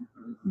have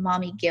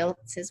mommy guilt,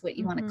 is what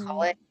you want to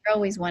call it. You're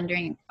always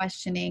wondering and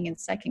questioning and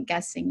second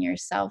guessing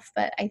yourself.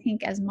 But I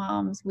think as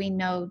moms, we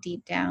know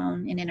deep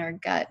down and in our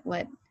gut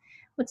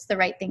what's the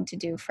right thing to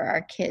do for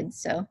our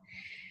kids. So,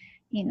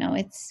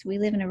 we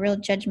live in a real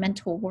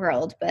judgmental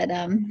world, but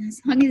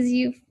as long as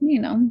you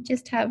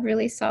just have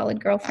really solid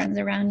girlfriends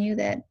around you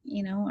that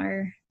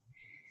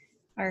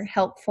are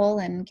helpful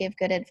and give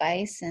good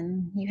advice,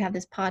 and you have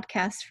this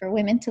podcast for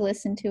women to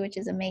listen to, which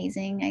is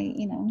amazing.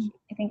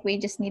 I think we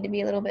just need to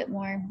be a little bit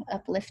more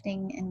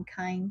uplifting and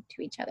kind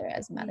to each other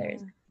as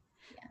mothers.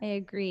 I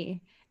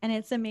agree. And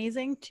it's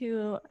amazing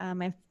to,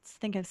 I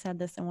think I've said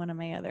this in one of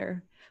my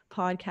other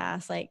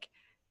podcasts, like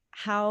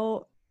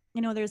how,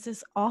 there's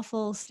this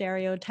awful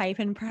stereotype,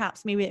 and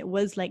perhaps maybe it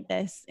was like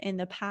this in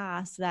the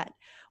past, that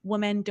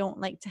women don't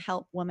like to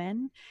help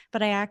women.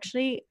 But I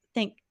actually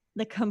think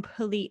the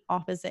complete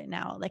opposite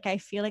now. Like, I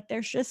feel like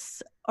there's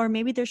just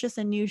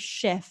a new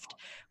shift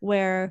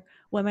where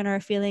women are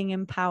feeling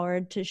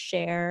empowered to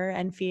share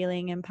and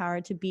feeling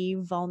empowered to be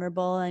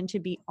vulnerable and to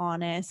be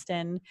honest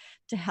and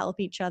to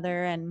help each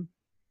other. And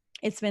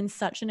it's been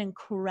such an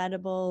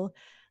incredible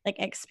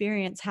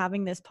experience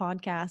having this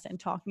podcast and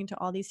talking to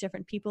all these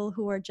different people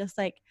who are just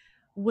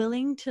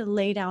willing to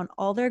lay down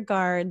all their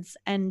guards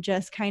and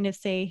just kind of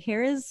say,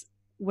 here is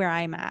where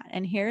I'm at,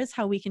 and here's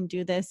how we can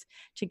do this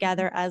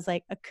together as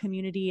like a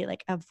community,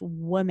 like of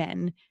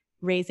women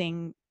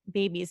raising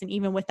babies. And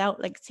even without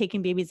like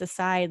taking babies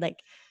aside, like,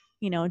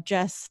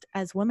 just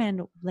as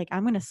women, like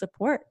I'm going to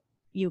support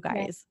you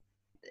Right. guys.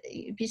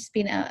 Just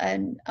being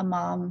a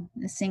mom,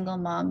 a single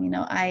mom,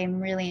 I'm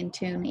really in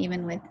tune,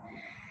 even with,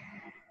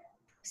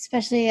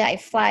 especially I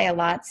fly a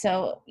lot.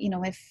 So,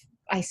 if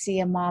I see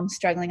a mom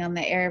struggling on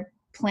the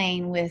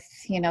airplane with,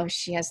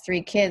 she has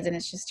 3 kids and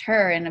it's just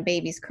her and a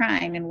baby's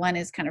crying and one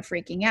is kind of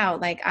freaking out,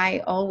 like I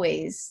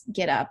always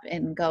get up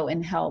and go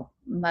and help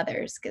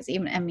mothers. Because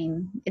even, I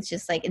mean, it's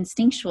just like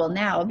instinctual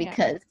now,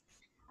 because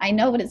I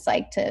know what it's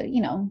like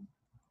to,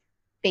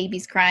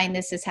 baby's crying,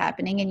 this is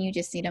happening, and you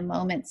just need a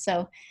moment.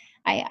 So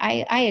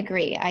I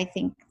agree. I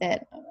think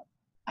that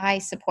I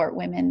support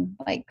women,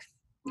 like,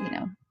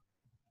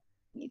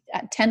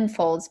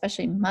 tenfold,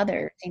 especially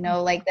mothers,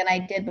 like than I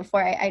did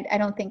before. I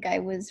don't think I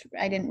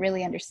didn't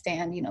really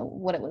understand,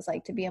 what it was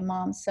like to be a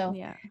mom. So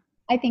Yeah.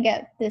 I think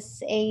at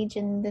this age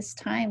and this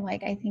time,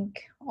 like, I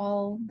think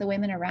all the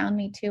women around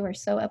me too are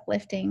so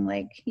uplifting.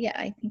 Like, yeah,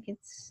 I think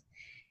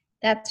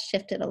that's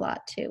shifted a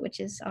lot too, which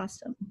is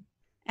awesome.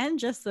 And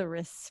just the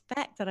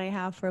respect that I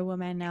have for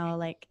women now.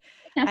 Like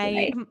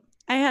I Right.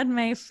 I had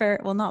my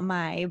first, well, not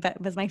but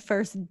it was my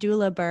first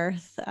doula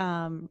birth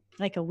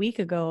like a week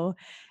ago.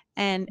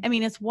 And I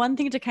mean, it's one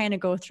thing to kind of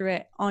go through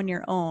it on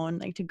your own,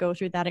 like to go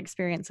through that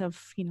experience of,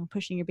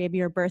 pushing your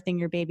baby or birthing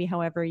your baby,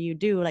 however you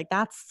do, like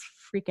that's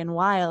freaking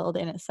wild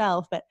in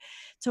itself. But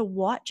to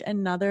watch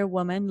another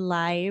woman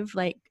live,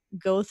 like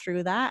go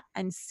through that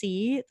and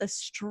see the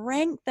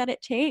strength that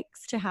it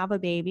takes to have a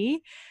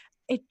baby,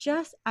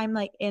 I'm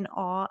like in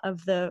awe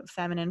of the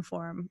feminine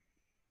form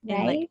in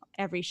like Right.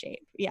 every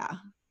shape. Yeah.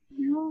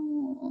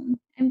 No,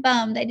 I'm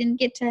bummed. I had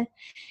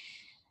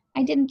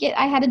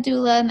a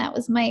doula and that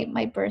was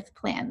my birth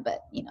plan,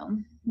 but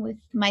with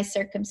my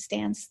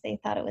circumstance, they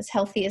thought it was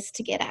healthiest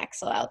to get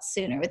Axel out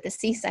sooner with the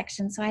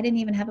C-section. So I didn't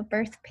even have a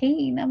birth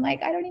pain. I'm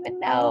like, I don't even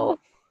know.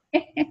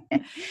 Oh,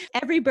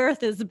 every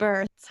birth is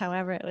birth,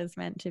 however it was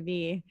meant to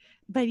be.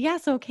 But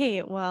yes,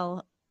 okay.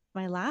 Well,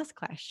 my last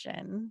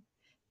question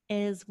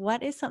is,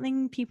 what is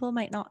something people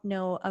might not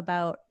know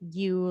about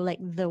you, like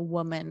the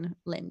woman,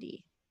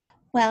 Lyndie?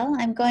 Well,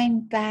 I'm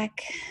going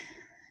back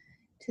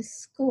to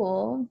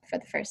school for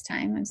the first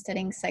time. I'm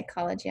studying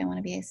psychology. I want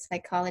to be a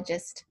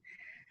psychologist.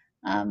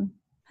 Um,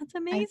 That's I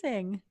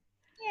amazing.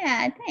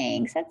 Yeah,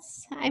 thanks.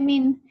 I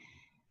mean,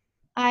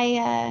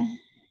 I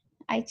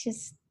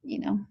just,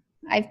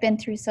 I've been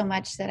through so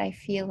much that I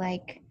feel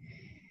like,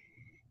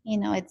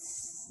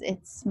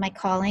 it's my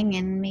calling,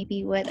 and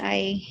maybe what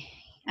I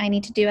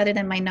need to do other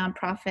than my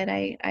nonprofit.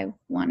 I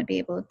want to be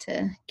able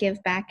to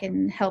give back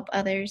and help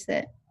others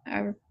that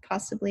are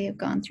possibly have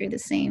gone through the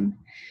same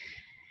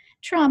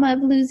trauma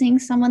of losing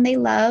someone they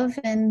love,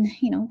 and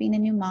being a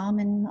new mom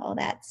and all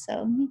that.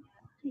 So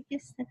I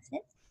guess that's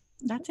it.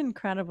 That's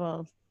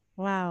incredible.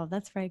 Wow,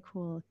 that's very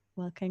cool.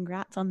 Well,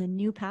 congrats on the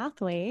new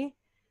pathway.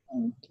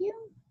 Thank you.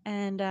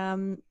 And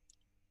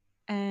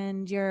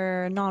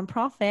your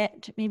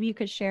nonprofit, maybe you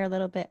could share a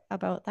little bit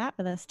about that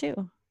with us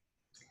too.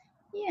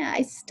 Yeah,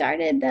 I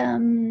started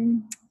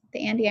the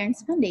Andy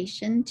Irons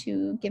Foundation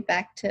to give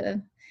back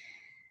to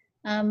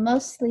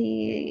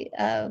mostly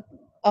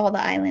all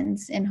the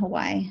islands in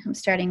Hawaii. I'm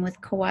starting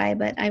with Kauai,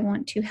 but I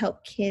want to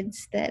help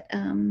kids that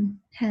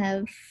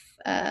have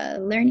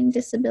learning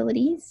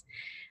disabilities,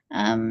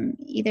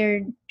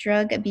 either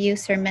drug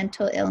abuse or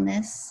mental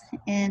illness.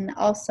 And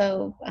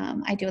also,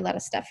 I do a lot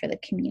of stuff for the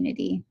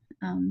community.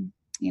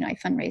 I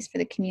fundraise for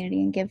the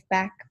community and give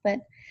back. But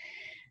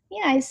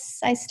yeah,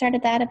 I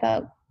started that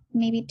about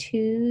maybe 2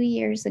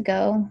 years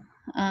ago.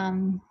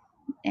 And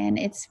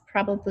it's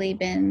probably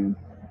been,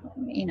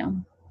 you know,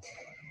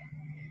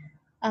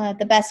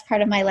 the best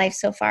part of my life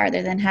so far,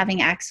 other than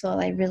having Axel.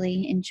 I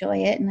really enjoy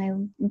it, and I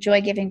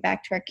enjoy giving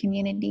back to our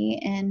community.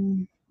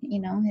 And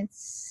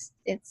it's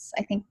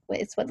I think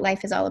it's what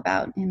life is all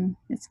about, and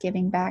it's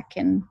giving back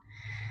and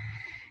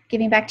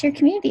giving back to your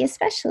community,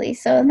 especially.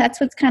 So that's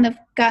what's kind of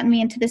gotten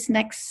me into this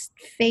next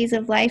phase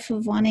of life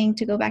of wanting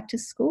to go back to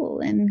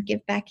school and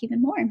give back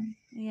even more.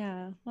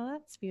 Yeah, well,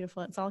 that's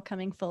beautiful. It's all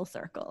coming full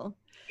circle.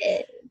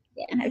 Yeah,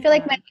 I feel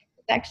like my Yeah. life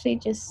is actually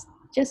just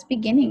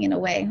beginning in a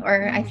way,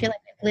 or I feel Mm.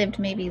 like I've lived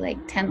maybe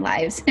like 10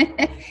 lives, and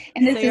So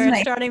this is you're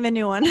my starting the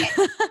new one.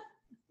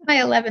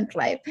 my 11th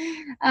life.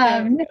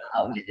 There we No,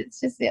 go. it's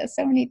just, yeah,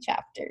 so many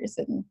chapters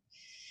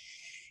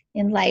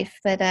in life.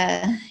 But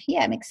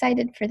yeah, I'm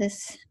excited for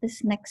this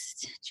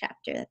next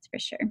chapter. That's for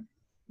sure.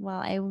 Well,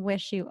 I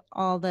wish you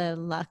all the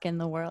luck in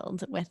the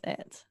world with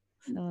it.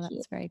 Thank So you.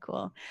 that's very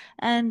cool.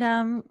 And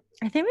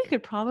I think we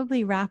could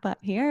probably wrap up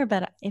here,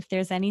 but if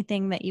there's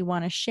anything that you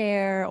want to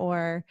share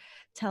or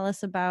tell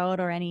us about,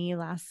 or any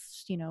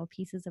last,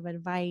 pieces of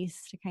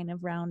advice to kind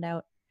of round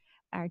out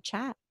our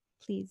chat,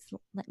 please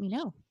let me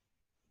know.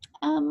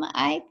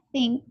 I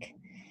think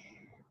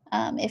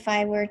if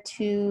I were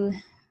to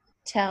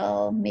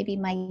tell maybe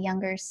my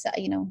younger,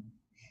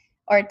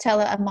 or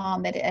tell a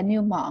mom, that a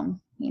new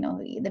mom,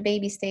 the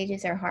baby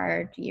stages are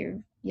hard. You're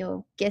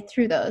you'll get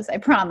through those. I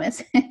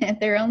promise.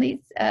 They're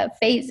only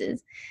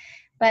phases.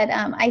 But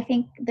I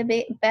think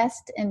the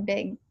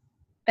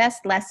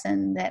best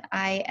lesson that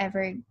I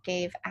ever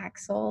gave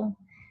Axel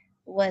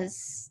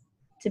was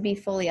to be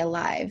fully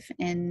alive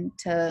and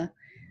to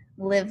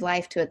live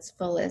life to its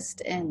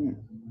fullest. And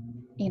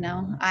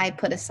I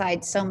put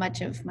aside so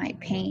much of my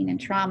pain and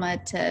trauma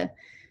to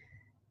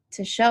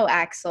show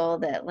Axel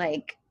that,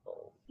 like,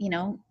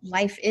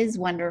 life is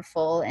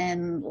wonderful,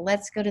 and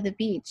let's go to the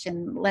beach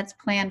and let's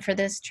plan for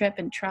this trip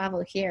and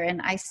travel here.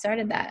 And I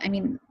started that. I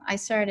mean, I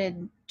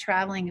started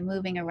traveling and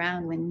moving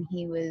around when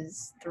he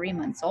was 3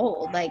 months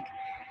old. Like,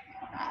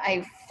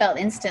 I felt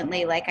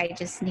instantly like I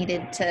just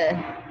needed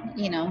to,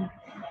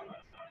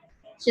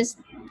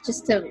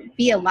 just to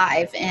be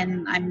alive.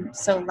 And I'm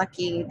so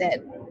lucky that,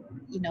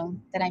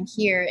 that I'm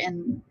here,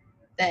 and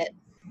that,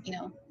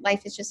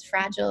 life is just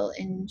fragile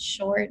and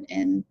short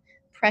and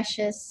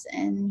precious,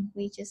 and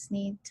we just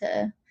need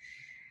to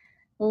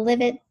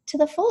live it to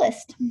the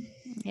fullest.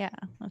 Yeah,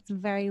 that's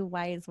very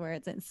wise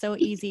words. It's so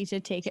easy to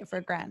take it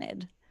for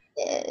granted.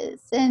 It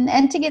is.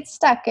 And to get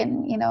stuck,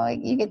 and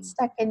you get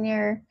stuck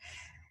in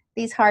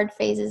these hard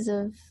phases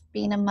of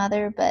being a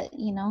mother, but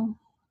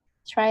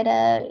try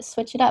to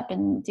switch it up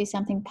and do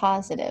something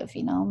positive.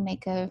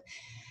 Make a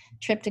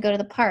trip to go to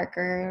the park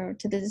or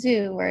to the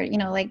zoo, or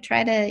like,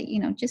 try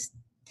to just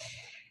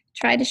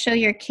try to show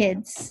your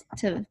kids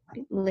to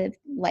live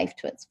life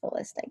to its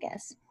fullest, I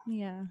guess.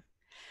 Yeah.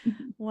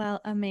 Well,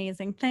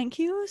 amazing. Thank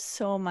you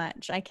so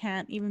much. I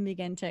can't even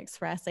begin to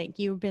express, like,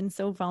 you've been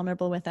so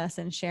vulnerable with us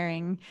and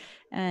sharing,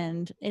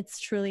 and it's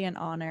truly an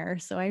honor.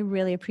 So I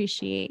really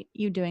appreciate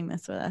you doing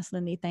this with us,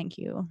 Lyndie. Thank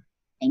you.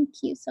 Thank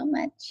you so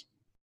much.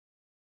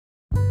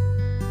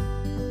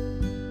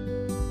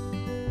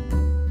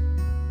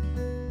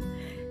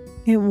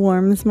 It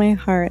warms my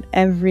heart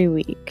every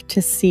week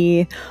to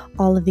see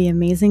all of the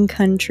amazing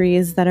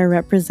countries that are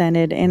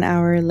represented in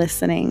our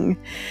listening.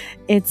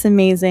 It's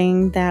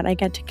amazing that I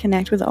get to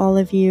connect with all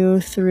of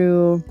you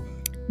through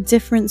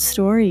different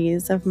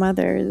stories of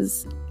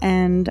mothers,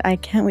 and I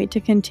can't wait to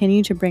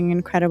continue to bring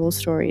incredible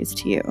stories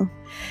to you.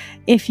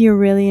 If you're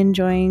really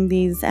enjoying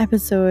these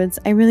episodes,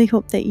 I really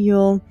hope that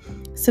you'll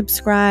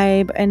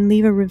subscribe and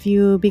leave a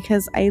review,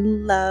 because I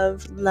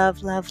love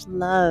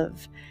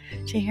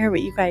to hear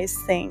what you guys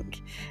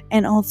think.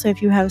 And also, if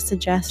you have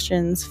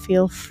suggestions,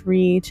 feel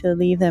free to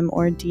leave them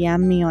or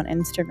DM me on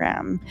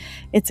Instagram.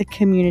 It's a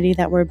community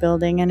that we're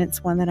building, and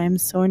it's one that I'm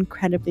so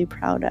incredibly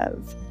proud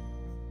of.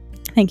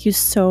 Thank you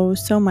so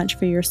much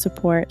for your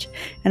support,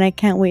 and I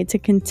can't wait to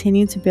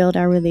continue to build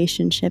our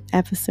relationship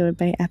episode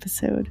by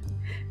episode.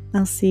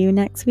 I'll see you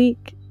next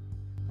week.